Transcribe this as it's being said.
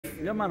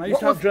Yeah, man. I used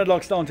to have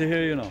dreadlocks down to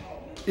here, you know.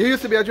 You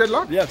used to be a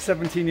dreadlock? Yeah,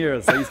 17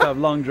 years. I used to have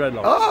long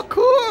dreadlocks. Oh,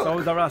 cool. So I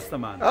was a Rasta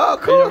man. Oh,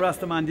 cool. A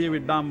Rasta man deal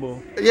with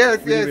bamboo.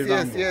 Yes.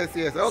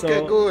 Okay,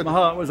 so good. My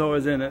heart was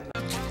always in it.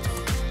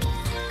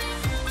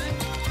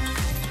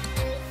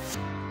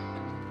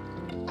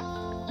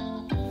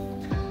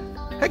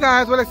 Hey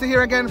guys, well, it's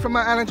here again from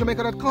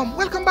My-Island-Jamaica.com.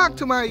 Welcome back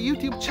to my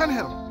YouTube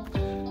channel.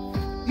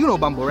 You know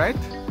bamboo, right?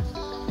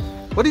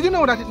 But did you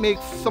know that it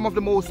makes some of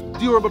the most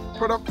durable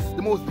products,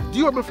 the most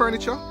durable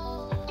furniture?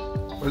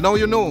 Well, now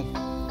you know.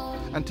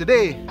 And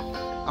today,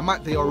 I'm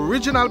at the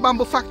original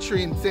bamboo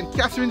factory in St.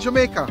 Catherine,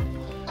 Jamaica.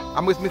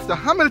 I'm with Mr.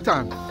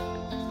 Hamilton.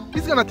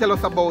 He's gonna tell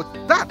us about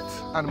that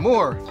and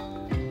more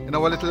in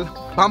our little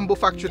bamboo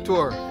factory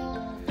tour.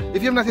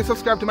 If you've not yet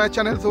subscribed to my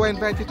channel, so I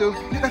invite you to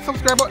hit that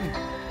subscribe button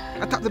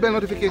and tap the bell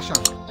notification.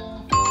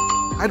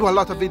 I do a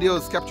lot of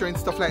videos capturing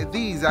stuff like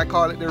these. I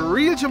call it the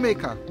real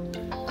Jamaica,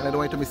 and I don't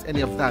want you to miss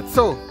any of that.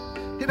 So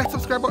hit that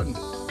subscribe button,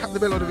 tap the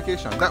bell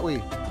notification. That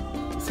way,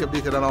 stay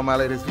updated on all my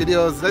latest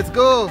videos. Let's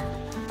go.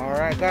 All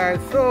right, guys.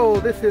 So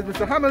this is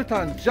Mr.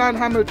 Hamilton, John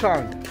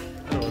Hamilton.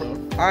 Hello.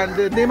 And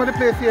the name of the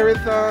place here is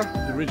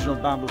The Original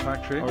Bamboo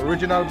Factory.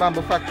 Original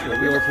Bamboo Factory.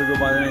 We also go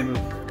by the name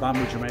of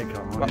Bamboo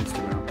Jamaica on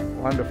Instagram.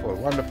 Wonderful,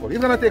 wonderful. He's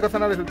gonna take us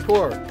on a little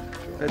tour.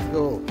 Let's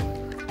go.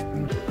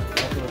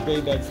 The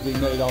bay beds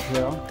being made up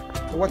here.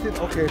 So what is,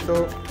 okay,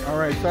 so, all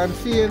right, so I'm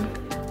seeing,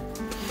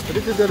 so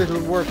this is the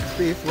little work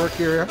space, work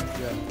area.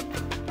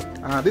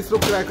 Yeah. This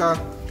looks like a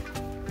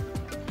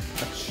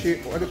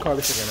shape, what do you call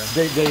this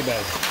again? Day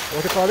bed.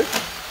 What do you call it?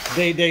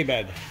 Day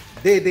bed.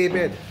 Day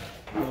bed.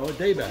 No,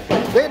 day bed.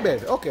 Day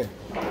bed, okay.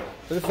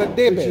 So it's a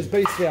day bed. Which is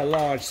basically a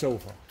large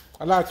sofa.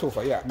 A large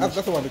sofa, yeah.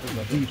 That's the one it is.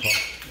 Deeper.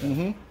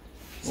 Mm-hmm.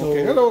 So,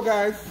 okay, hello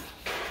guys.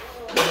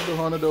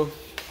 How do you do?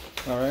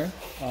 All right.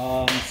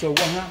 So what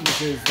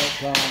happens is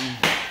that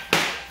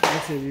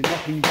let's say you're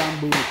knocking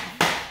bamboo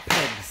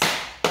pegs.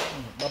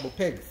 Bamboo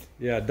pegs.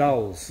 Yeah,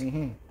 dowels.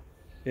 Mm-hmm.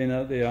 You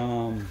know the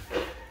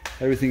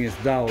everything is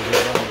dowels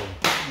with bamboo.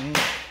 Mm-hmm.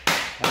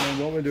 And then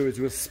what we'll do is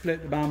we'll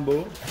split the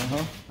bamboo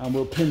and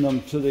we'll pin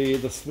them to the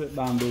split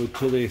bamboo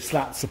to the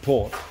slat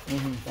support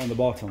on the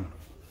bottom,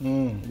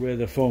 where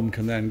the foam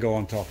can then go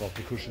on top of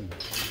the cushion.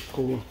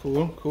 Cool.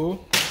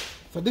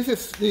 So this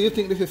is, do you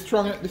think this is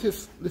strong?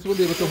 This will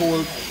be able to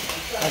hold,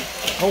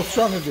 how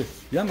strong is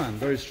this? Yeah man,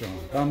 very strong.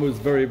 Bamboo is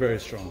very, very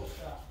strong.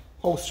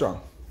 How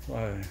strong?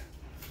 Why? I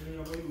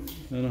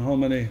don't know how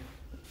many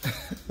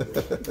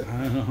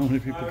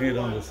people can get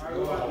on this.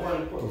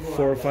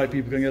 4 or 5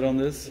 people can get on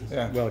this.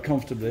 Yeah. Well,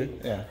 comfortably.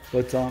 Yeah.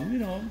 But you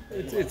know,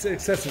 it's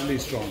excessively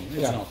strong.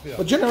 It's not. Yeah.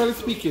 But generally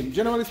speaking,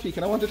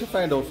 I wanted to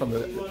find out from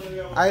you.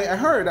 I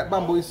heard that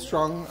bamboo is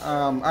strong.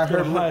 I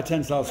heard higher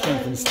tensile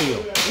strength than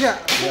steel. Yeah,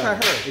 I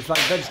heard. It's like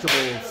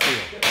vegetable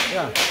steel.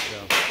 Yeah.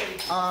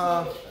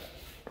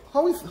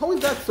 How is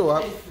that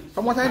so?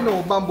 From what I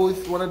know, bamboo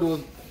is one of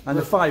those. And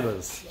the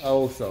fibers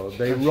also,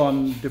 they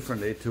run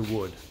differently to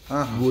wood.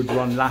 Wood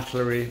run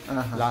lateral,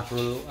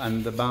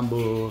 and the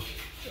bamboo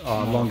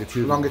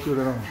longitudinal.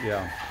 Longitudinal.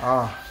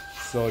 Yeah.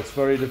 So it's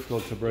very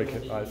difficult to break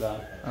it like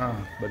that.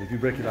 But if you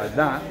break it like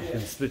that, you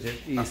can split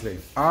it easily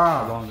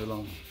along the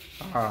long.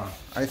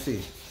 I see.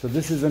 So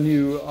this is a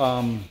new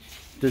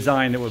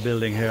design that we're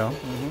building here,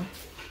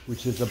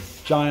 which is a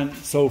giant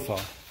sofa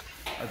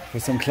for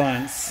some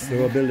clients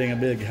who are building a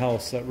big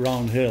house at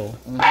Round Hill.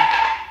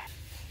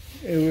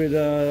 With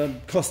a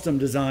custom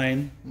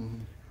design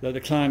that the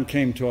client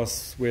came to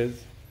us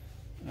with,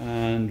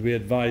 and we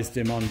advised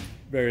him on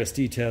various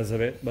details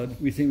of it, but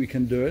we think we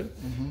can do it.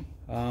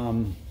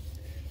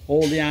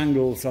 All the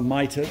angles are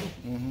mitered,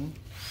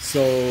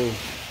 so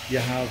you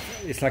have,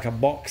 it's like a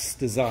box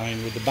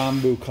design with the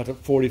bamboo cut at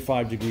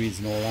 45 degrees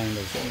in all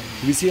angles.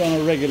 You see on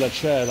a regular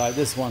chair like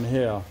this one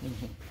here,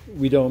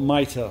 we don't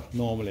miter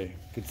normally.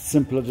 It's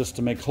simpler just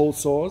to make hole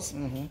saws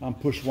and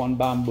push one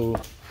bamboo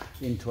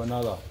into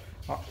another.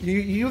 You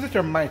use the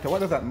term miter.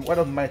 What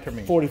does miter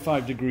mean?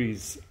 45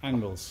 degrees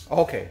angles.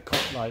 Okay.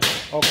 Like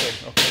Okay.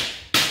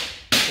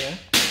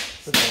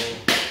 So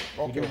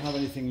we don't have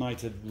anything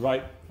mitered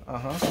right on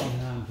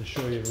hand to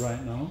show you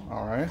right now.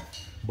 All right.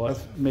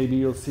 But maybe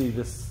you'll see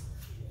this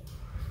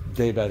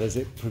daybed as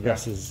it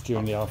progresses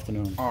during the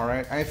afternoon. All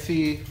right. I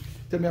see.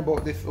 Tell me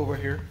about this over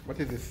here. What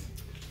is this?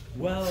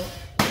 Well,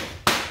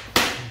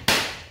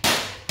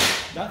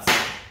 that's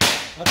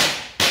a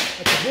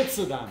boot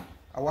sedan.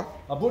 A what?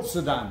 A boot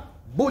sedan.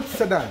 Boot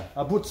sedan.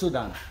 A boot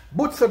sedan.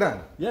 Boot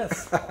sedan.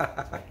 Yes.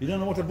 You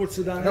don't know what a boot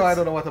sedan is? No, I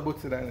don't know what a boot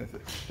sedan is.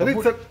 So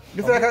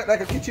it's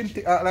like a kitchen,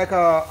 like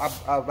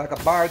a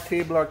bar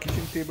table or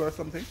kitchen table or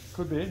something.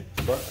 Could be,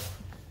 but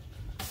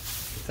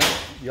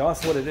you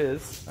asked what it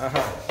is. And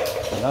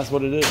that's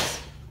what it is.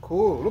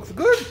 Cool. Looks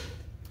good.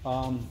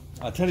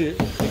 I tell you,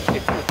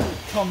 it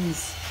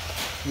comes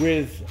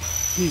with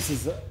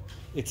pieces.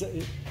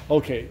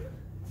 Okay,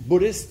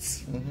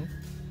 Buddhists.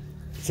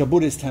 It's a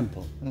Buddhist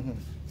temple.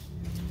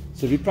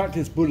 So if you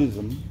practice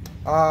Buddhism,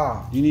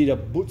 you need a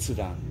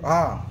Butsudan.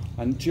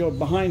 And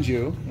behind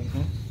you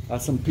are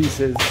some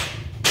pieces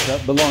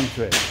that belong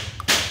to it.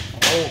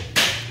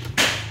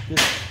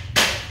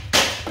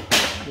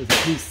 There's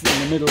a piece in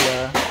the middle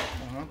there,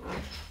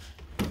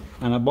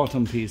 and a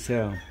bottom piece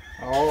here.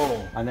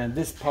 Oh. And then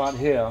this part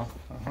here,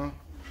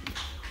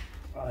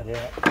 right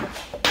here,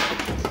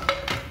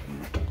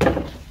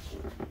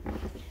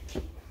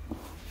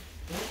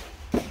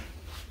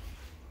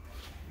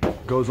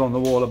 goes on the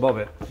wall above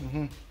it.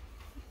 And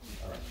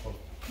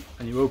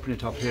you open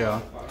it up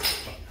here,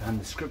 and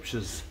the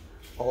scriptures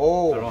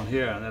are on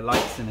here, and the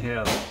lights in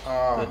here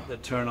that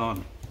turn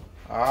on.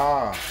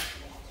 Ah,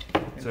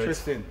 so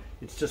interesting.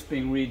 It's just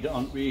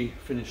being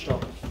finished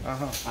up.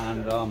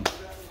 And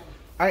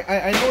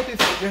I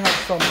noticed you have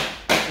some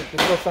the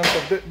dust and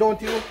stuff.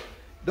 Don't you?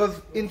 Do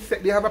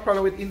you have a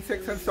problem with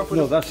insects and stuff?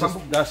 No, that's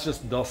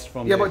just dust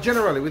from. Yeah, but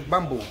generally with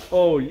bamboo.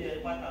 Oh,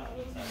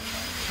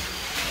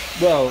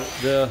 well,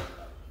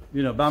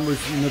 bamboo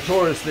is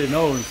notoriously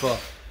known for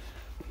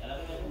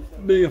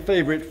being a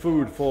favorite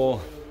food for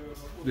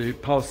the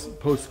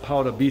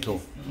post-powder beetle.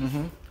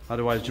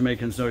 Otherwise,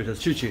 Jamaicans know it as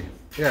chichi.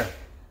 Yeah.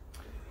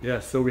 Yeah,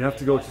 so we have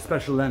to go to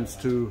special lengths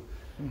to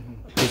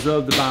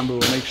preserve the bamboo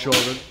and make sure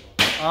that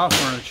our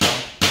furniture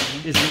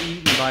isn't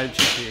eaten by the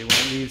chichi when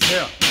it leaves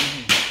here.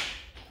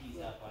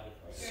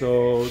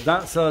 So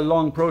that's a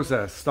long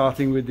process,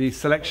 starting with the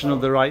selection of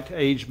the right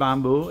age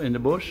bamboo in the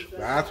bush.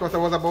 That's what I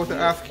was about to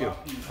ask you.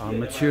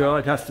 Mature,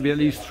 it has to be at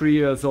least 3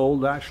 years old,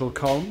 the actual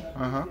culm.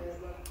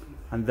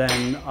 And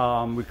then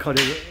we cut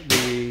it at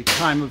the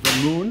time of the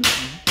moon.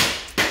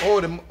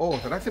 Oh,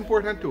 so that's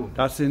important too.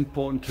 That's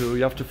important too.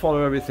 You have to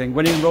follow everything.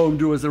 When in Rome,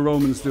 do as the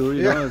Romans do,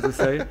 you know, as they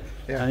say.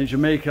 And in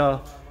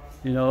Jamaica,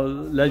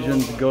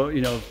 legends go,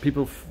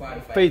 people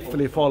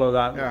faithfully follow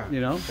that,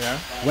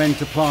 when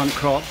to plant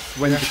crops,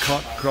 when to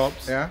cut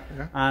crops,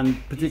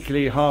 and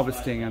particularly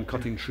harvesting and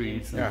cutting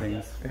trees and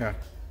things.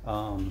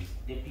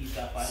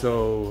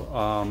 So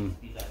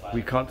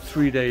we cut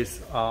 3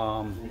 days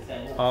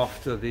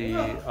after the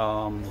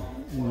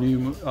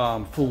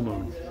full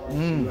moon.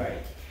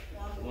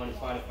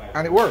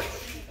 And it works.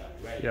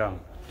 Yeah,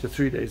 to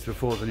 3 days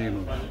before the new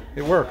moon.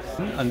 It works.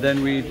 And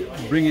then we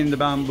bring in the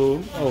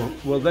bamboo. Oh,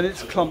 well, then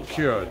it's clump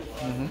cured.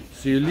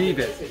 So you leave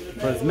it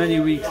for as many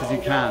weeks as you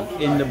can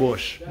in the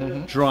bush,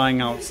 drying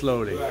out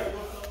slowly.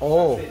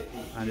 Oh.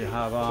 And you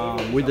have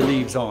with the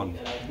leaves on.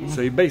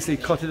 So you basically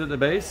cut it at the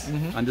base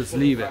and just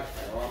leave it.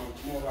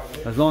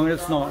 As long as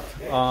it's not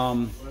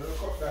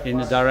in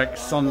the direct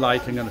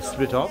sunlight and going to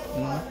split up,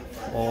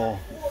 or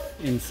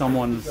in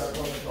someone's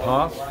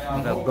path,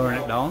 they'll burn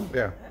it down.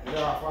 Yeah.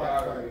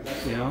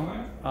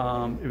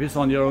 If it's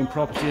on your own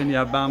property and you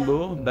have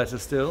bamboo, better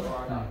still.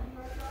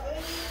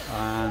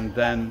 And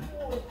then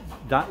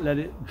let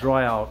it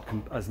dry out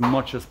as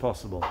much as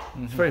possible.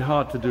 It's very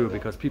hard to do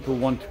because people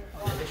want,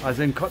 as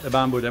in cut the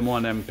bamboo, they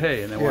want them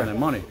pay and they want their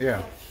money.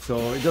 Yeah.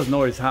 So it doesn't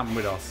always happen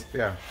with us.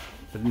 Yeah.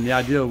 But in the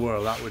ideal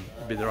world, that would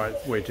be the right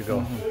way to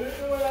go.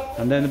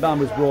 And then the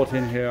bamboo is brought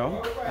in here,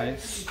 and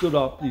it's stood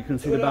up. You can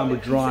see the bamboo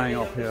drying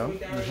up here,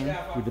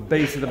 with the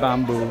base of the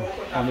bamboo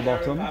on the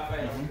bottom,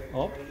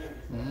 up,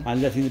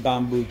 and letting the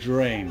bamboo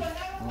drain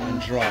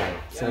and dry.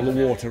 So all the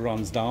water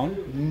runs down,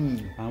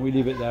 and we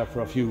leave it there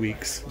for a few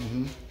weeks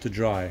to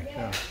dry.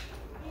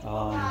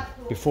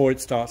 Before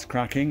it starts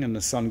cracking and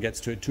the sun gets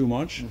to it too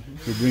much,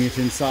 we bring it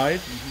inside,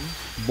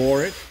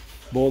 bore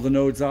the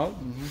nodes out,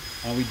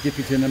 and we dip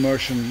it in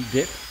immersion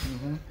dip,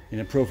 in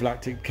a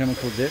prophylactic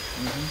chemical dip,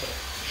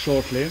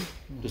 shortly,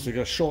 just like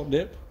a short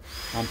dip,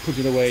 and put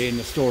it away in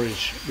the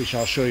storage, which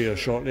I'll show you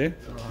shortly,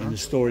 in the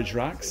storage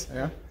racks.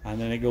 And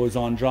then it goes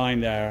on drying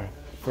there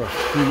for a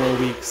few more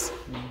weeks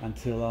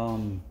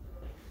until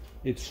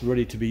it's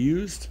ready to be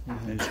used,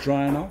 and it's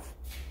dry enough.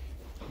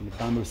 And the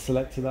bamboo is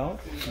selected out,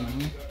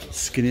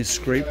 skin is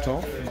scraped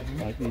off,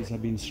 like these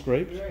have been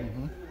scraped.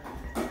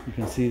 You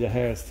can see the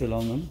hair still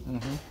on them.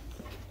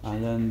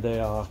 And then they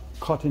are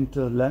cut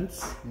into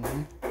lengths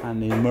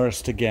and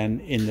immersed again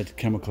in the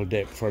chemical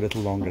dip for a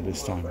little longer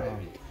this time.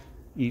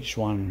 Each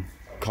one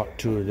cut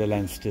to the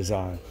length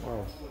desired.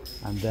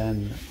 And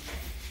then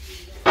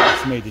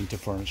it's made into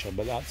furniture,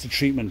 but that's the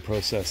treatment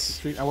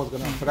process. I was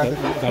going to, but that's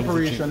the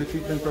preparation, the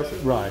treatment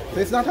process. Right.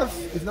 So it's not as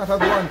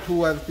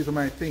 1-2 as people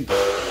might think.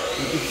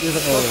 There's a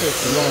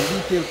process, a long,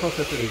 detailed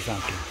process.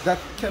 Exactly. That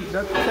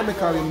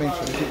chemical you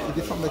mentioned, it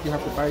is something that you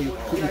have to buy, you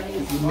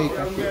make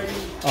that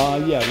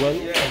thing. Yeah, well,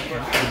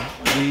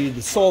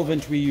 the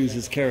solvent we use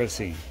is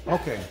kerosene.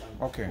 Okay.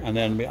 And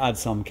then we add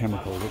some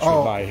chemical, which we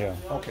buy here.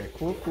 Okay,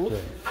 cool.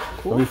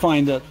 But we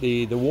find that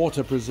the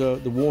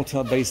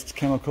water-based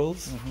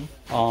chemicals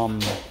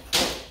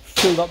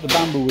filled up the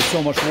bamboo with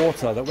so much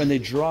water that when they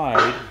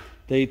dried,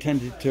 they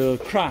tended to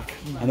crack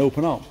and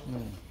open up.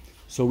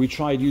 So we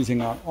tried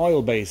using our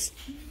oil-based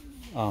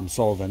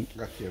solvent,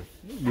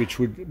 which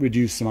would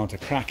reduce the amount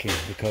of cracking,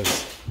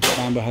 because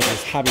bamboo has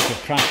this habit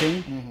of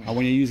cracking, and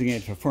when you're using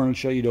it for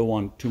furniture, you don't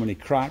want too many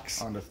cracks.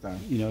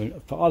 Understand.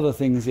 For other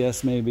things,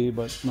 yes, maybe,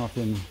 but not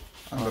in.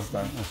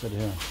 Understand. I said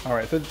here. All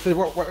right. So the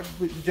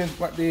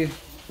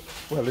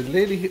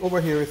lady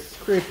over here is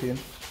scraping.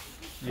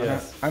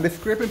 Yes. And the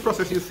scraping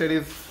process you said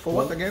is for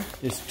what again?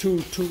 It's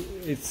two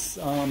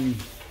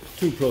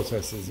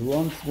processes.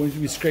 Once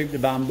we scrape the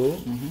bamboo,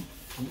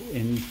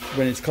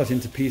 when it's cut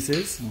into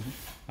pieces,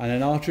 and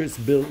then after it's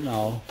built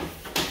now,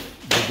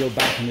 they go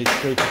back and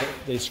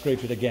they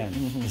scrape it again.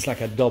 It's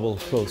like a double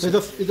process. So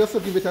it just to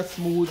give it a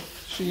smooth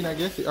sheen, I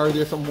guess, or is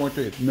there some more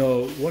to it?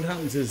 No, what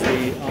happens is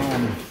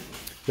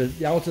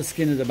the outer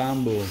skin of the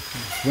bamboo,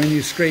 when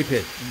you scrape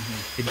it,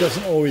 it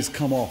doesn't always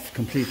come off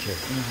completely,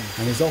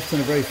 and there's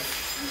often a very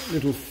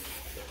little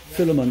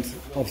filament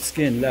of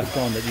skin left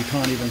on that you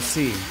can't even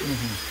see.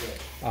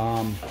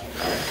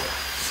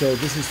 So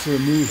this is to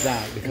remove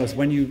that, because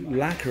when you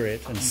lacquer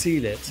it and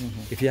seal it,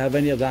 if you have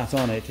any of that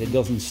on it, it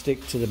doesn't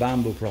stick to the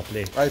bamboo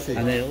properly. I see.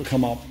 And then it'll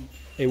come up,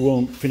 it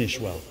won't finish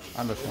well.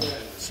 Understand.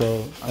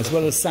 So as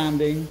well as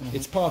sanding,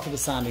 it's part of the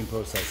sanding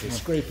process. They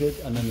scrape it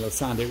and then they'll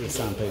sand it with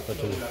sandpaper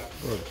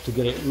to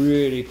get it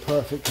really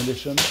perfect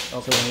condition.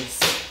 So when it's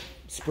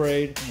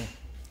sprayed,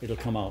 it'll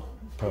come out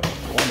perfect.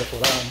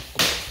 Wonderful.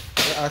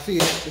 I see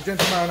the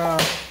gentleman,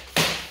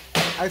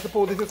 I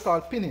suppose this is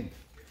called pinning.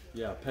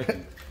 Yeah,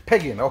 pegging.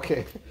 Pegging,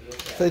 okay.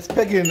 So it's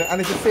pegging,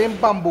 and it's the same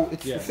bamboo.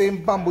 It's the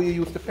same bamboo you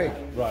used to peg.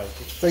 Right.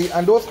 So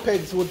and those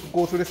pegs would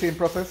go through the same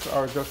process,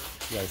 or just?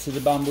 Yeah. See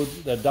the bamboo,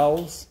 the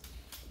dowels.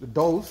 The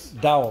dowels.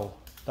 Dowel.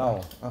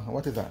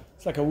 What is that?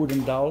 It's like a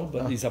wooden dowel,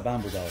 but these are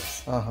bamboo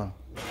dowels,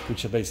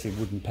 which are basically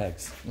wooden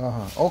pegs.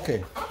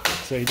 Okay.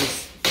 So you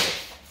just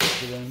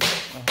put it in.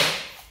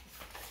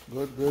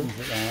 Good.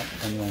 Like that,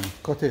 and then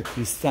Cut it.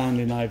 these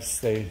Stanley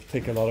knives, they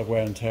take a lot of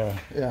wear and tear.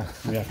 Yeah.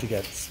 We have to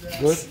get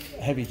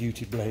heavy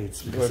duty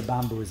blades because the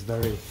bamboo is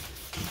very,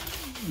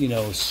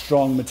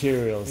 strong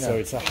material. So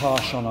it's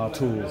harsh on our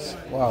tools.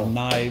 Wow. And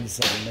knives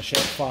and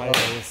machete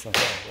files.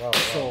 Wow.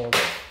 So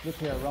look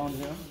here around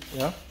here.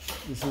 Yeah.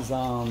 This is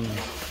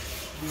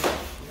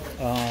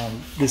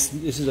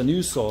this is a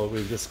new saw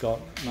we've just got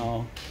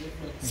now.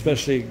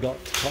 Especially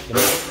got to cut the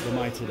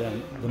mitered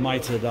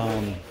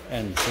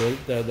end. So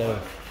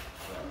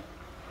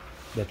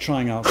they're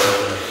trying out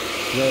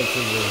something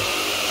relatively.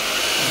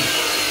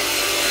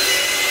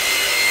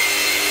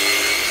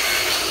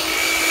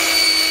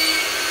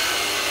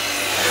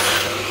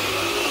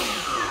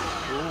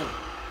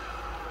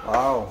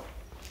 Wow.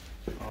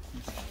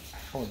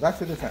 Oh, that's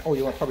the design. Oh,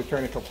 you want to probably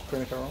turn it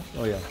around?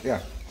 Oh yeah.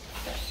 Yeah.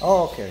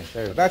 Oh, okay.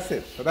 So that's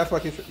it. So that's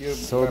what you.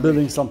 So we're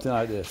building something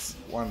like this.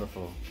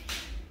 Wonderful.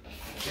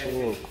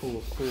 Cool.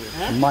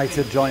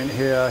 Mitered joint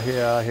here,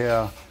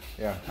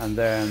 Yeah. and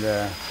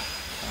there.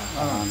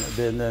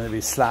 Then there'll be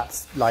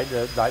slats like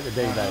the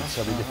day bed, so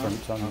it'll be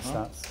different on the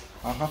slats.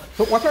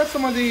 So what are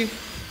some of the?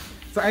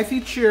 So I see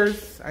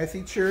chairs.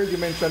 You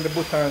mentioned the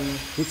Butsedan.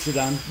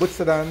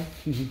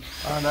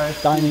 And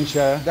Dining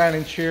chair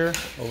dining chair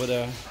over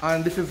there.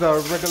 And this is a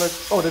regular.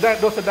 Oh,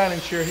 that's a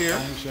dining chair here.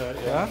 Dining chair,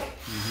 yeah.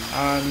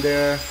 And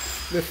the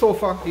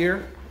sofa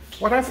here.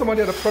 What are some of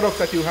the other products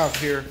that you have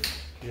here?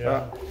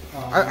 Yeah.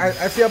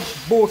 I see a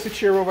Bose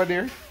chair over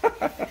there.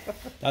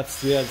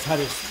 It's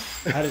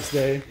had its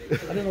day.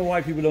 I don't know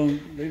why people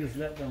they just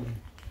let them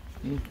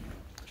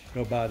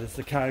go bad. It's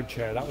the Carib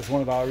chair. That was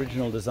one of our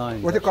original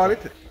designs. What do you call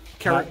it?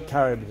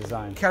 Carib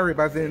design. Carib,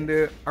 as in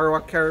the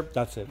Arawak Carib?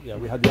 That's it, yeah.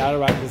 We had the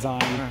Arawak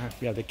design,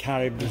 we have the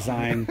Carib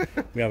design,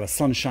 we have a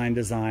Sunshine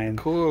design,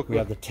 cool. We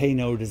have the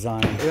Taino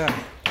design,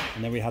 and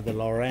then we have the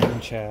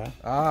Lorraine chair,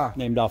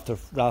 named after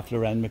Ralph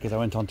Lauren, because I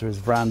went onto his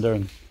veranda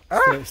and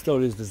stole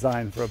his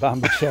design for a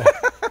bamboo chair.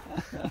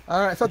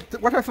 All right, so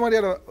what are some of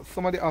the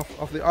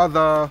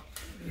other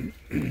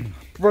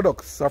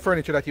products or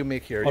furniture that you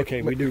make here?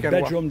 Okay, we do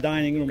bedroom,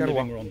 dining room,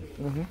 living room.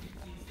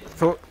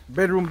 So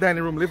bedroom,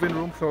 dining room, living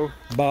room, so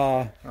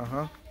bar,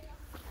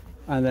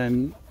 and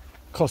then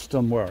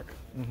custom work.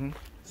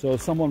 So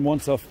if someone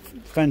wants a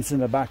fence in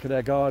the back of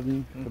their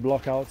garden to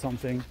block out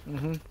something,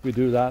 we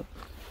do that.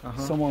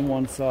 Someone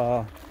wants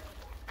a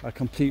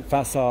complete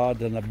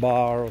facade and a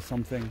bar or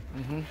something,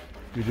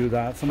 we do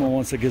that. Someone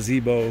wants a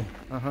gazebo,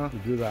 we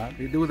do that.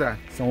 You do that.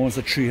 Someone wants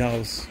a tree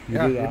house, we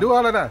do that. You do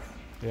all of that.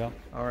 Yeah.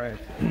 All right.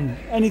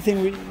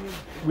 Anything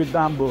with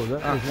bamboo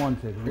that is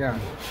wanted. Yeah.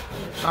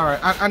 All right.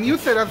 And you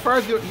said, as far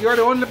as you are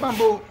the only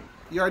bamboo,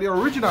 you are the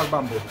original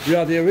bamboo. We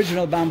are the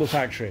original bamboo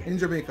factory in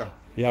Jamaica.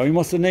 Yeah, we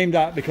must have named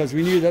that because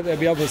we knew that there'd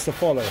be others to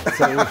follow.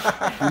 So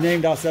we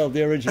named ourselves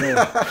the original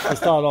to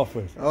start off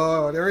with.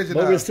 Oh, the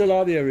original. But we still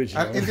are the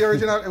original. And is the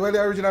original? Well,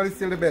 the original is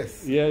still the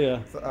best. Yeah.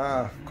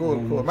 So,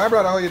 cool. My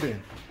brother, how are you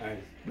doing?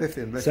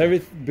 Listen. So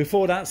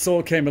before that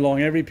saw came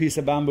along, every piece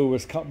of bamboo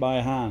was cut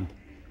by hand.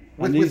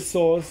 And these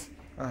saws,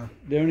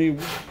 they only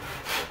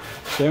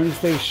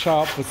stay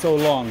sharp for so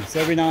long. So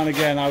every now and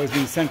again, I was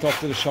being sent off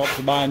to the shop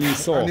to buy a new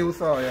saw. A new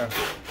saw, yeah.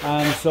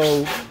 And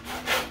so,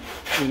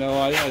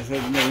 I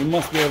said, we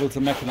must be able to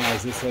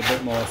mechanize this a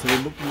bit more. So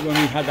when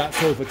we had that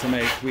sofa to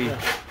make, we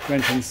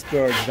went and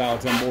splurged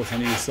out and bought a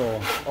new saw.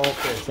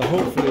 Okay. So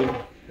hopefully,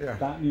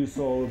 that new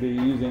saw will be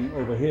using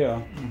over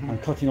here and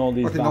cutting all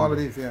these bamboo. All of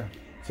these, yeah.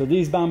 So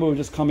these bamboo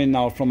just come in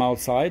now from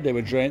outside. They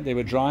were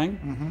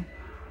drying.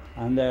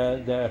 And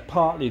they're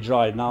partly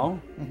dried now,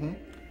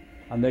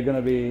 and they're going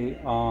to be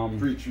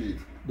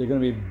they're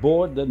going to be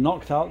bored. They're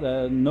knocked out.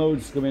 The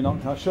nodes going to be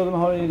knocked out. Show them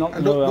how you knock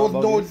the node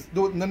out.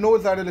 The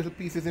nodes are the little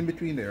pieces in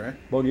between there, eh?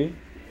 Buggy.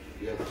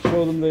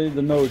 Show them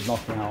the node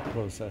knocking out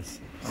process.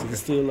 See the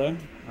steel there?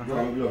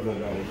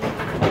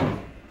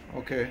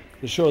 Okay.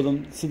 To show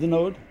them, see the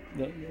node?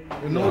 The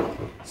node?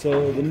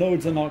 So the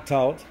nodes are knocked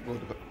out.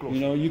 You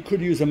know, you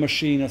could use a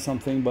machine or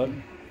something, but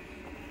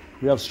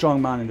we have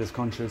strong man in this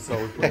country, so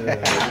and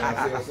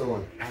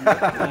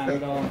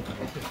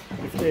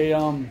if they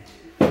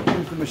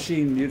use the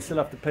machine, you'd still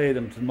have to pay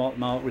them to melt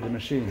them out with the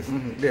machine.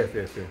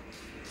 Yes.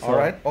 So, all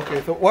right.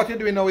 Okay. So what you're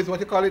doing now is what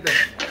you call it then?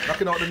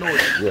 Knocking out the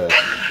node. Yeah.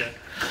 Okay.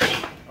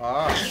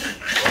 Ah.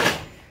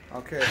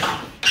 Okay.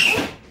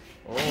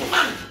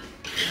 Oh.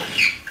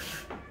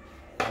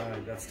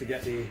 That's to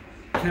get the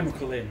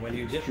chemical in when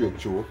you dip.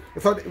 True.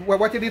 So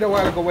what you did a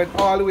while ago went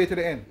all the way to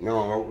the end?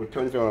 No, we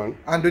turn it on.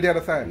 And do the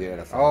other side? Yeah,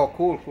 that's right. Oh,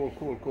 cool.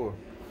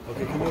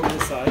 Okay, come over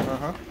this side.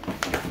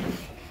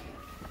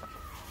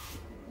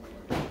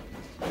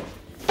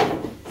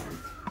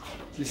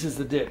 This is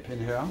the dip in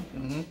here.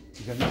 You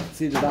can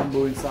see the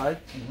bamboo inside.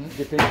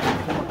 Dipping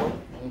chemical.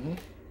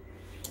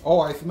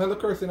 Oh, I smell the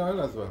kerosene oil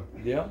as well.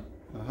 Yeah.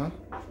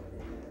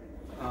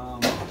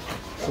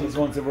 So these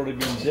ones have already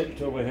been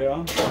dipped over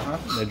here.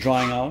 They're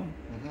drying out.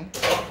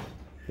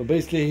 But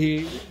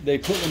basically, they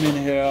put them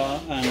in here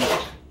and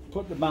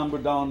put the bamboo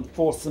down,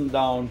 force them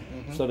down,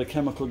 so the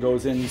chemical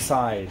goes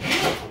inside.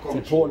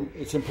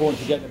 It's important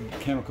to get the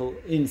chemical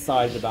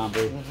inside the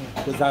bamboo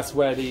because that's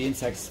where the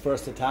insects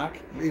first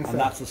attack, and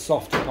that's the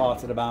softer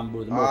part of the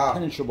bamboo, the more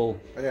penetrable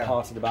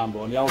part of the bamboo.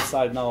 On the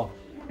outside now,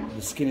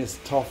 the skin is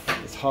tough,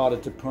 it's harder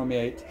to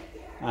permeate,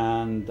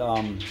 and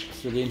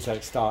so the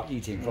insects start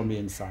eating from the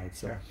inside.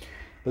 So,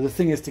 but the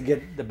thing is to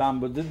get the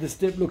bamboo. This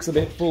dip looks a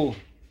bit full,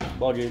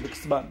 Boggy. It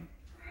looks about.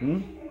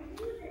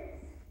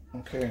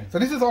 Okay, so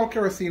this is all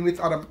kerosene with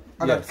other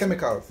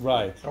chemicals.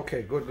 Right.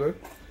 Okay, good.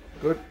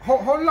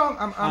 How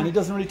long? And it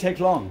doesn't really take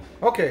long.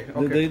 Okay.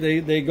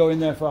 They go in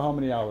there for how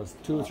many hours?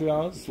 2 or 3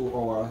 hours? 2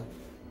 hours.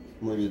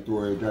 Maybe 2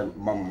 hours.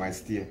 Mama might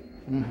stay.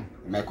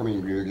 Might come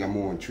in with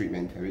more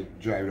treatment. We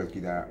drive like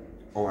it an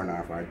hour and a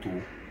half or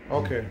 2.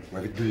 Okay.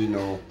 But we do it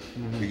now.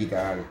 We get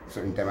a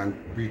certain time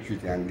and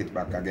pre-treat and get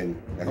back again.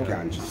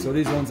 So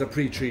these ones are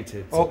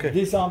pre-treated. So okay.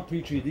 These aren't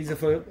pre-treated. These are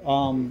for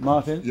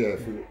Martin. Yeah.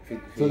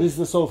 So this is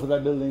the sofa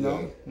they're building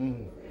now.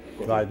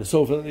 Right. The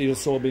sofa that you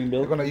saw being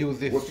built. We're gonna use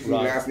this. What treating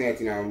last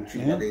night? I'm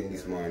treating again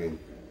this morning.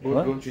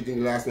 Good.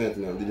 Treating last night.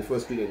 Did the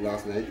first treatment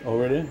last night. Oh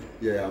really?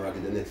 Yeah, I'm ready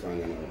the next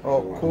one.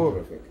 Oh, cool.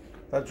 Perfect.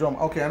 That drum.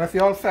 Okay, and I see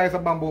all sizes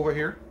of bamboo over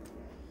here.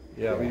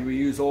 Yeah, we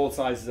use all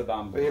sizes of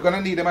bamboo. But you're gonna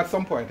need them at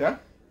some point, yeah?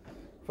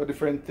 For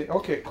different things.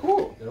 Okay,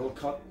 cool. They're all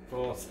cut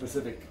for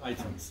specific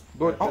items.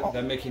 Good.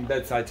 They're making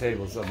bedside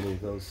tables, I believe,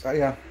 those.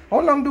 Yeah. How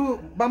long do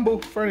bamboo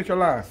furniture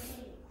last?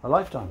 A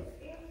lifetime.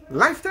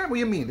 Lifetime? What do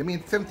you mean? You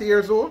mean 70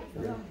 years old?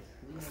 Yeah.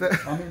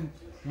 I mean,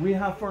 we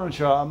have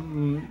furniture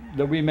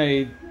that we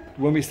made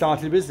when we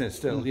started business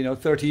still,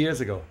 30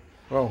 years ago.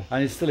 Oh.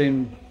 And it's still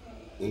in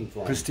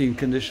pristine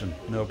condition,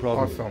 no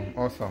problem.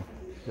 Awesome.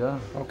 Yeah.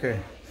 Okay.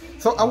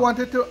 So I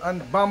wanted to,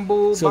 and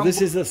bamboo. So this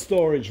is a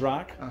storage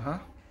rack.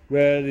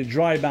 Where the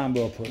dry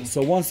bamboo are put.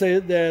 So once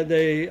I've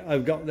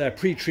got their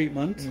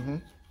pre-treatment,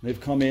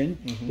 they've come in,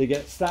 they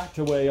get stacked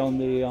away on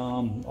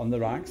the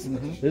racks.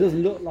 It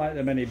doesn't look like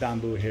there are many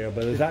bamboo here,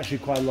 but there's actually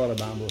quite a lot of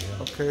bamboo here.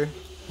 Okay.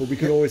 But we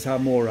could always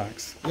have more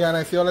racks. Yeah, and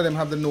I see all of them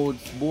have the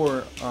nodes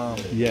bore.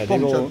 Yeah,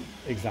 they all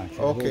exactly.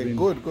 Okay,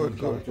 good.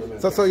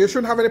 So you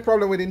shouldn't have any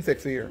problem with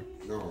insects here.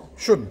 No.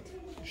 Shouldn't.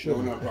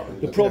 No problem.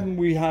 The problem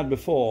we had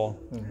before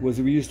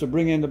was we used to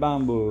bring in the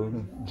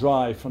bamboo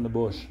dry from the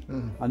bush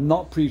and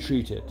not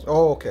pre-treat it.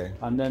 Oh, okay.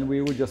 And then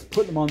we would just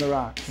put them on the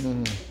racks,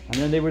 and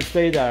then they would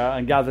stay there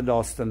and gather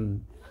dust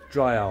and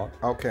dry out.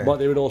 Okay. But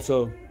they would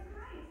also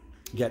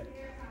get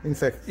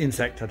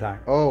insect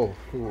attack. Oh,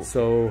 cool.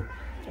 So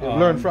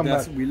learned from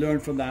that. We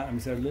learned from that, and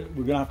we said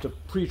we're going to have to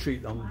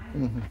pre-treat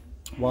them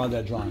while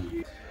they're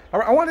drying. All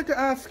right, I wanted to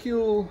ask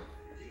you,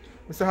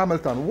 Mr.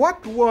 Hamilton,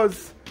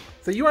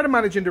 so you are the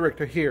managing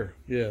director here.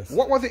 Yes.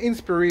 What was the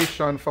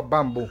inspiration for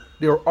bamboo,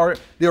 the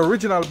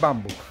original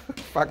bamboo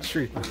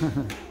factory?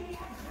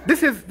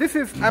 This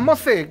is. I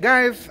must say,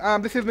 guys,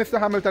 this is Mr.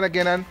 Hamilton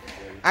again, and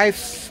I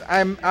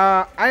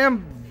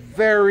am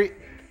very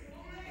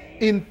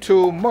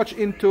much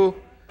into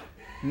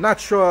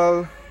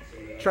natural,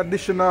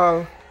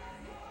 traditional,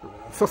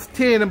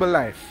 sustainable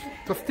life,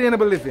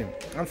 sustainable living,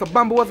 and so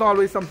bamboo was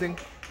always something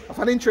of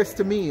an interest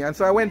to me, and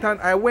so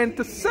I went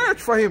to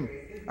search for him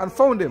and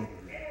found him.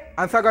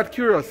 And so I got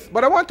curious.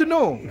 But I want to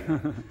know,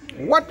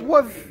 what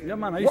was... Yeah,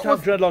 man, I used to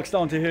have dreadlocks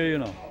down to here,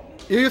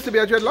 You used to be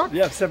a dreadlock?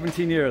 Yeah,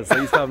 17 years. I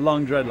used to have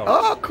long dreadlocks.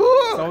 Oh, cool.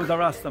 So I was a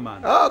Rasta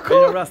man. Oh,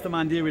 cool. A Rasta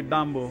man deal with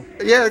bamboo.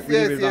 Yes.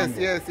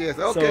 Okay,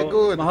 so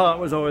good. My heart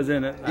was always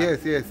in it.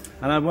 Yes.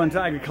 And I went to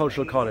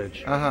agricultural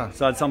college.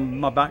 So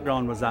my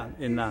background was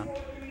in that.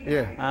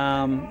 Yeah.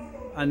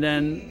 And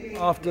then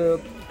after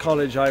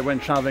college, I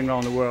went traveling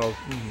around the world.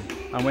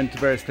 I went to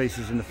various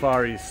places in the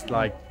Far East,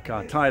 like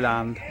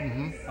Thailand,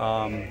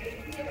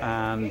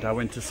 and I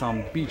went to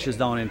some beaches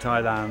down in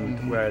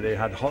Thailand where they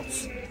had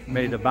huts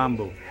made of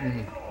bamboo.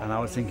 And I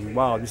was thinking,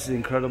 wow, this is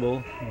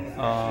incredible.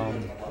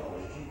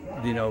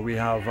 you know, we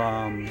have,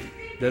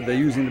 they're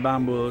using the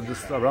bamboo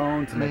just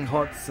around to make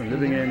huts and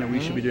living in, and we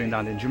should be doing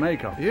that in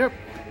Jamaica. Yep.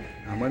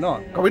 And we're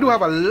not. We do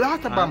have a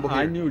lot of bamboo here.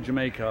 I knew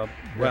Jamaica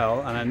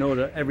well, and I know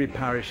that every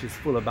parish is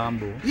full of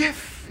bamboo. Yes,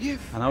 yes.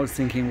 And I was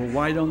thinking, well,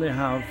 why don't they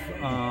have,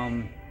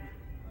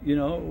 you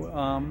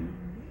know,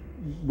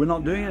 we're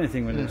not doing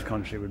anything with this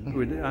country,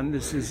 and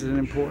this is an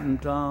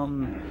important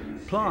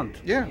plant.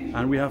 Yeah.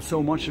 And we have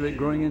so much of it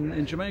growing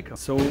in Jamaica.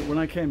 So when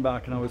I came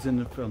back, and I was in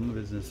the film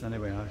business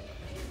anyway,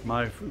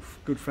 my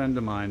good friend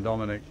of mine,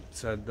 Dominic,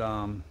 said,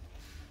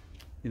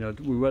 you know,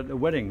 we were at a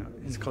wedding,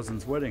 his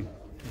cousin's wedding.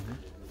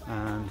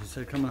 And he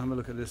said, come and have a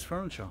look at this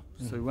furniture.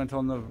 So we went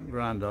on the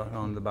veranda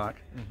on the back,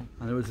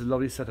 and there was a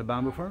lovely set of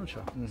bamboo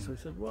furniture. So he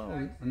said, well,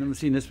 I've never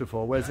seen this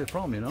before. Where's it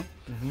from, you know?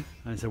 And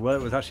he said, well,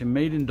 it was actually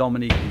made in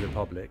Dominican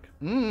Republic,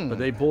 but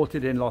they bought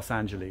it in Los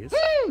Angeles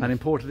and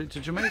imported it to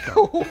Jamaica.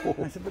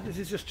 I said, but this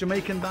is just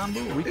Jamaican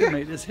bamboo. We can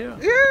make this here.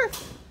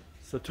 Yes.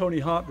 So Tony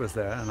Hart was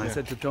there, and I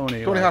said to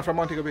Tony... Tony Hart from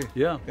Montego Bay.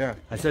 Yeah. Yeah.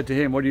 I said to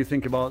him, what do you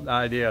think about the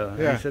idea?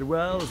 And he said,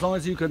 well, as long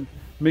as you can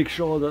make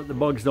sure that the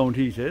bugs don't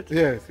eat it,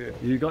 yes, yes.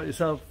 you got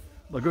yourself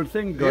a good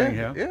thing going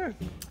here. Yeah.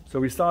 So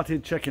we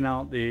started checking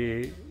out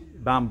the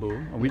bamboo,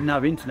 and we didn't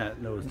have internet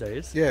in those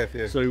days. Yes,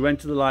 yes. So we went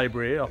to the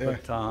library up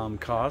at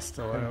Cast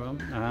or whatever,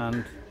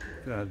 and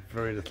we had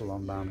very little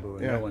on bamboo,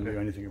 and no one knew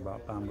anything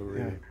about bamboo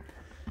really.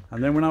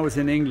 And then when I was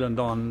in England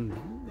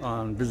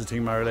on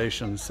visiting my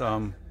relations,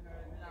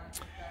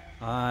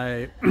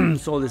 I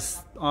saw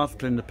this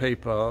article in the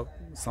paper,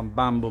 some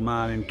bamboo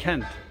man in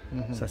Kent.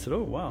 So I said,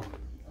 oh wow,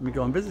 let me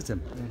go and visit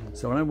him.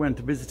 So when I went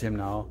to visit him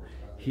now,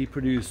 he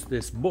produced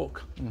this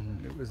book.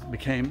 It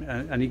became,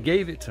 and he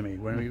gave it to me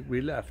when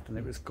we left, and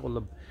it was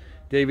called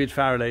David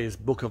Faraday's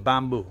Book of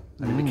Bamboo,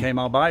 and it became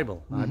our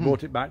Bible. And I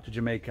brought it back to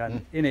Jamaica,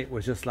 and in it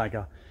was just like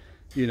a,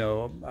 you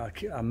know,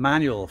 a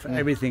manual for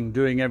everything,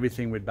 doing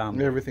everything with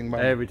bamboo. Everything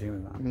bamboo. Everything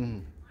with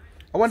bamboo.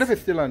 I wonder if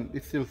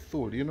it's still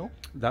sold, you know?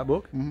 That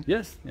book?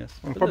 Yes, yes.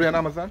 Probably on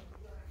Amazon?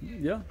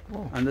 Yeah,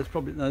 and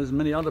there's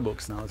many other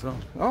books now as well.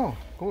 Oh,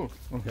 cool.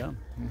 Yeah.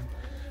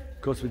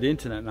 Of course, with the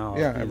internet now.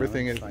 Yeah,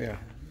 everything is, like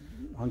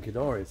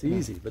hunky-dory, it's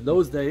easy. But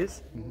those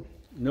days,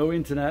 no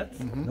internet,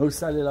 no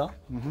cellular,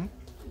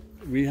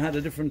 we had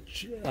a different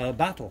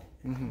battle,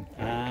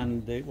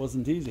 and it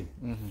wasn't easy.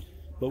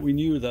 But we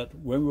knew that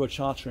when we were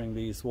chartering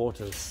these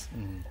waters,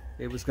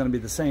 it was going to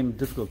be the same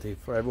difficulty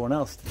for everyone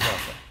else to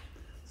charter.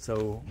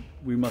 So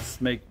we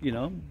must make, you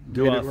know,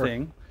 do our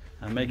thing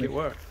and make it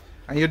work.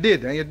 And you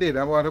did, and you did.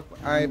 I want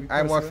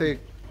to say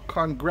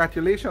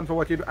congratulations for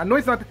what you do. I know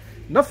it's not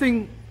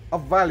nothing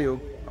of value,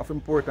 of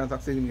importance,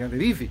 of significance.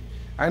 It's easy.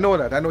 I know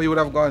that. I know you would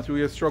have gone through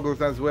your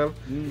struggles as well.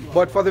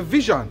 But for the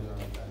vision,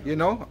 you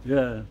know,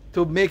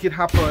 to make it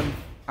happen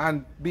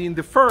and being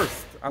the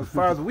first, as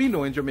far as we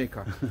know in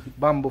Jamaica,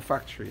 bamboo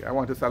factory. I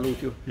want to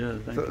salute you. Yeah,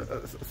 thank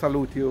you.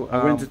 Salute you.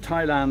 I went to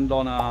Thailand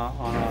on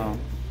a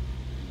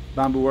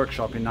bamboo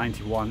workshop in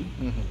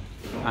 '91,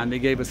 and they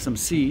gave us some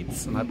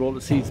seeds, and I brought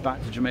the seeds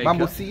back to Jamaica.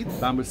 Bamboo seeds?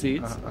 Bamboo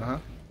seeds.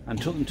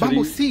 And took them to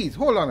bamboo seeds?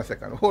 Hold on a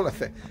second.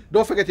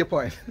 Don't forget your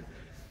point.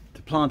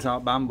 To plant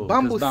out bamboo.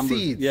 Bamboo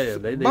seeds? Yeah,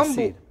 they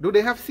seed. Do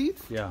they have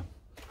seeds? Yeah.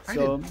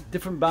 So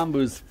different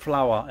bamboos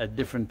flower at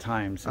different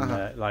times in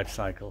their life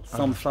cycle.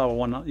 Some flower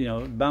one, you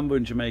know, bamboo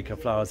in Jamaica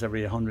flowers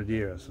every 100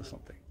 years or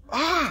something.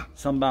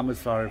 Some bamboos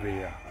flower every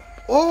year.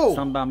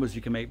 Some bamboos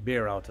you can make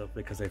beer out of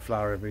because they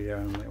flower every year.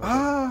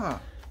 And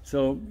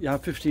so you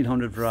have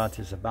 1,500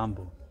 varieties of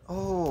bamboo.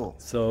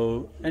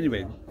 So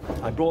anyway,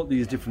 I brought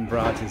these different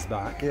varieties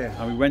back,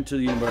 and we went to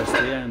the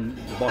university and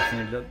the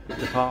botany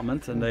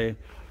department, and they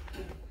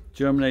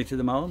germinated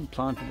them out and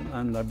planted them,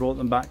 and I brought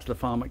them back to the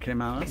farm at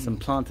Caymanas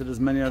and planted as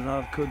many as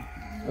I could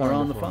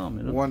around the farm.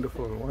 You know?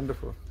 Wonderful,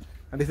 wonderful.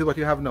 And this is what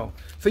you have now.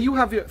 So you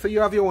have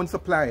your own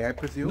supply, I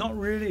presume? Not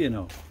really, you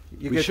know.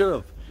 We should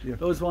have. Yeah.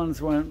 Those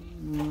ones weren't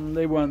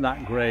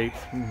that great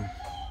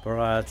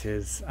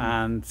varieties.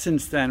 And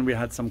since then we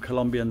had some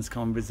Colombians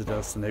come visit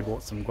us, and they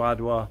bought some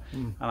guadua,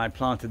 and I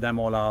planted them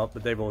all out,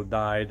 but they've all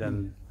died,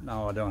 and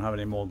now I don't have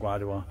any more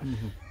guadua.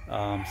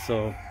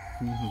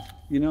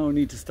 You know,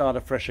 need to start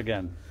afresh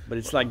again. But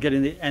it's like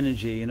getting the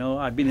energy, you know.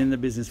 I've been in the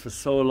business for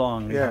so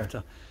long. You have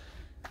to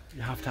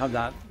have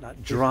that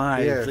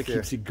drive that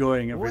keeps you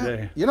going every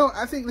day. You know,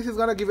 I think this is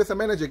going to give us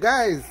some energy.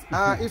 Guys,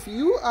 if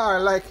you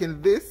are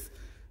liking this,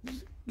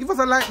 give us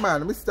a like,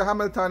 man. Mr.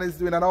 Hamilton is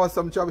doing an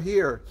awesome job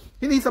here.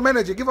 He needs some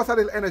energy. Give us a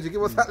little energy.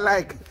 Give us that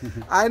like.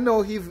 I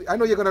know you're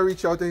going to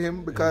reach out to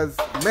him because,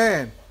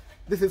 man,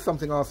 this is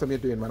something awesome you're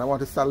doing, man. I want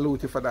to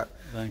salute you for that.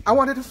 Thank you. I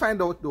wanted to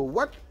find out,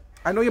 though,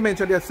 I know you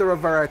mentioned there are several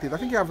varieties. I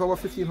think you have over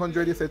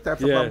 1,500, you said,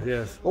 types of bamboo.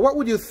 Yes. But what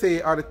would you say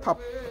are the top,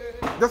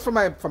 just for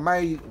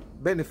my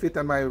benefit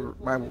and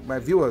my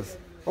viewers,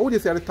 what would you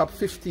say are the top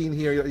 15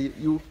 here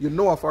you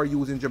know of or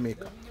use in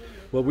Jamaica?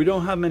 Well, we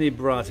don't have many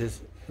varieties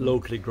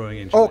locally growing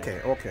in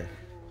Jamaica. Okay.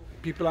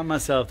 People like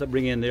myself that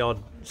bring in the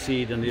odd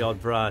seed and the odd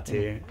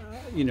variety,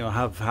 you know,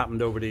 have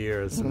happened over the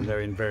years, and they're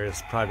in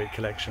various private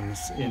collections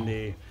in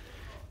the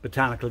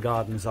botanical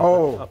gardens up,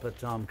 up at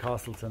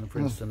Castleton, for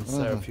instance.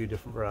 There are a few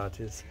different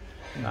varieties,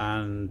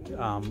 and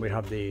we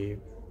have the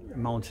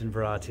mountain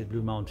variety,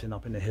 Blue Mountain,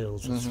 up in the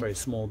hills. It's very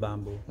small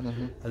bamboo,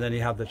 and then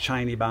you have the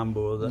Chinese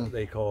bamboo that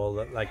they call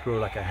that like grow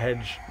like a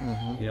hedge.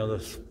 You know,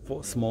 those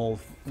small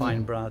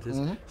fine varieties.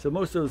 So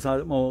most of those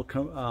are more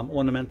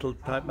ornamental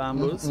type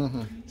bamboos.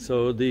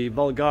 So the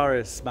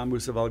vulgaris,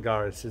 Bambusa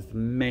vulgaris, is the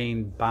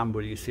main bamboo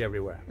you see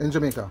everywhere in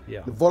Jamaica.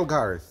 Yeah, the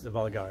vulgaris. The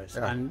vulgaris,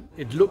 and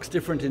it looks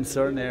different in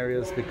certain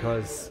areas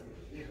because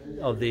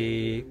of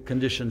the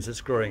conditions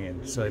it's growing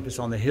in. So if it's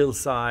on the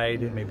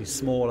hillside, it may be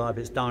smaller. If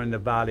it's down in the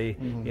valley,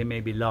 it may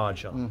be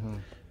larger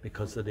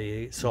because of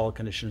the soil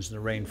conditions and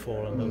the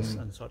rainfall and those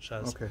and such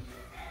as. Okay,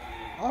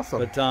 awesome.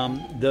 But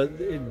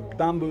the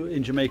bamboo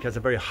in Jamaica has a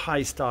very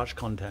high starch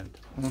content,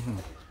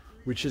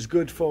 which is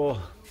good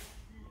for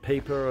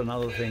paper and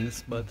other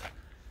things, but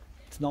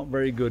it's not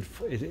very good.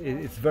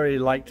 It's very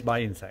liked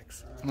by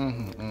insects.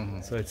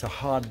 So it's a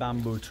hard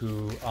bamboo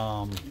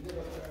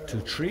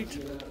to treat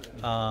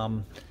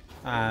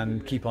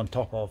and keep on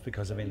top of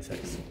because of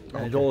insects.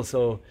 And it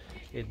also,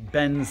 it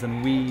bends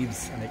and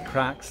weaves and it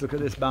cracks. Look at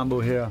this bamboo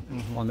here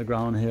on the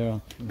ground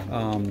here.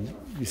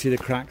 You see the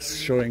cracks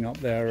showing up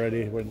there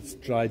already when it's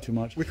dried too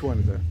much. Which one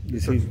is that? You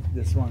see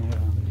this one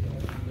here.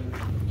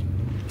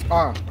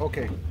 Ah,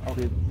 okay.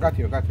 Got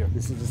you.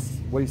 This is just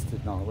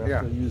wasted now. We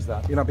have to use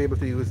that. You'll not be able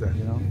to use that.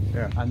 You know?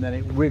 Yeah. And then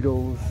it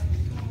wiggles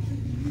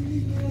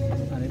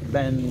and it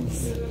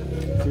bends.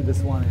 See this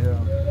one here?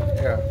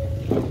 Yeah.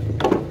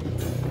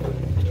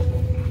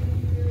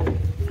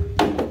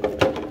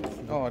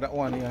 Oh, that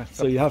one, yeah.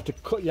 So you have to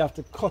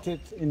cut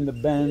it in the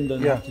bend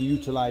and you have to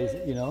utilize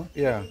it, you know?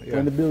 Yeah.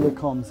 When the builder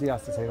comes, he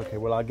has to say, okay,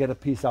 well, I'll get a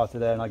piece out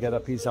of there and I'll get a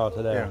piece out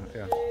of there.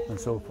 And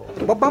so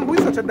forth. But bamboo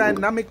is such a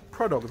dynamic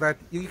product that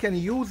you can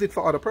use it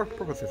for other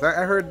purposes.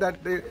 I heard that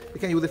you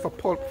can use it for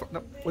pulp.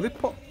 Was it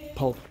pulp?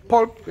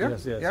 Pulp, yeah?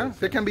 Yes.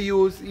 They can be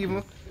used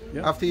even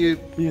after you...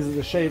 These are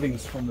the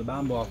shavings from the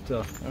bamboo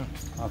after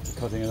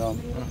cutting it on.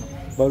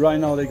 But right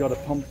now they've got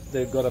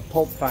a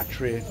pulp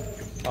factory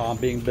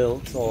being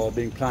built or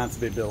being planned to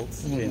be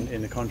built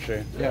in the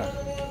country. Yeah.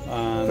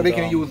 And, so they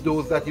can use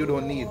those that you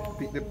don't need.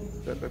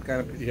 That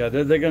kind of... Yeah,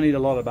 they're going to need a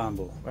lot of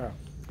bamboo. Yeah.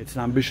 It's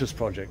an ambitious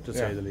project, to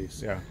say the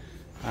least. Yeah.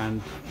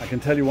 And I can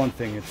tell you one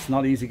thing, it's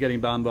not easy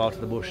getting bamboo out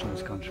of the bush in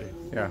this country.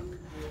 Yeah.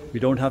 We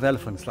don't have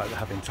elephants like they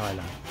have in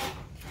Thailand.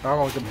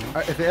 Oh,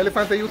 if the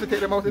elephants, they used to take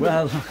them out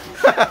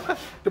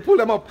to pull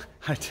them up.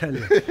 I tell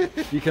you,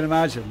 you can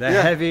imagine,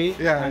 they're heavy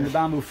and the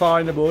bamboo far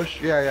in the bush.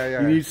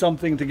 Yeah. You need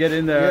something to get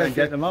in there and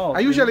get them out.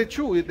 And usually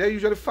true, they're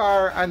usually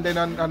far and then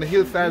on the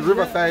hillside,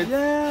 riverside.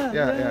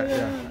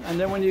 Yeah. And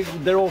then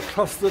they're all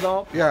clustered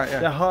up.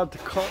 They're hard to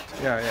cut.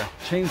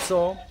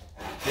 Chainsaw.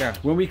 Yeah.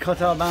 When we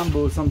cut our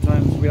bamboo,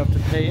 sometimes we have to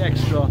pay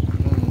extra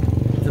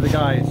to the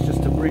guys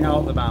just to bring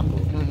out the bamboo.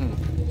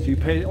 So you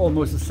pay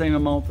almost the same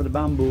amount for the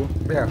bamboo,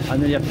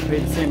 and then you have to pay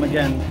the same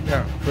again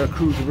for a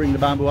crew to bring the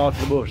bamboo out of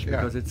the bush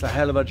because it's a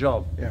hell of a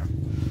job. Yeah.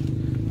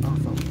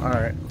 Awesome. All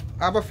right.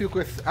 I have a few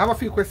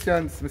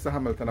questions, Mr.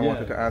 Hamilton, I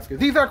wanted to ask you.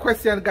 These are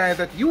questions, guys,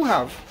 that you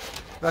have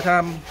that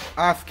I'm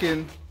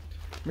asking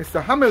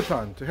Mr.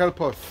 Hamilton to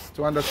help us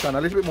to understand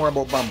a little bit more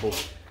about bamboo.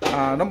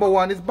 Number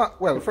one is,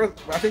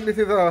 first, I think this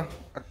is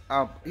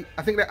I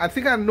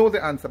think I know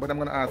the answer, but I'm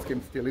going to ask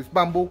him still. Is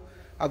bamboo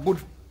a good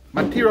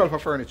material for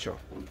furniture?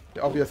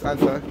 The obvious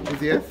answer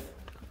is yes.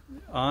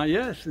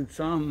 Yes,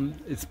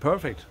 it's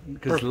perfect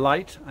because it's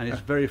light and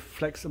it's very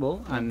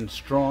flexible and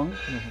strong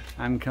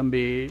and can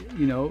be,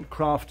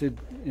 crafted,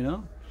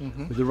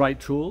 with the right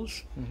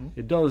tools.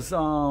 It does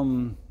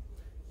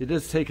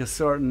take a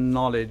certain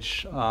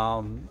knowledge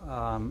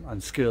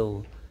and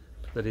skill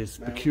that is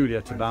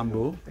peculiar to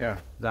bamboo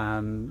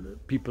than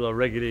people are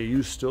regularly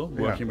used to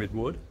working with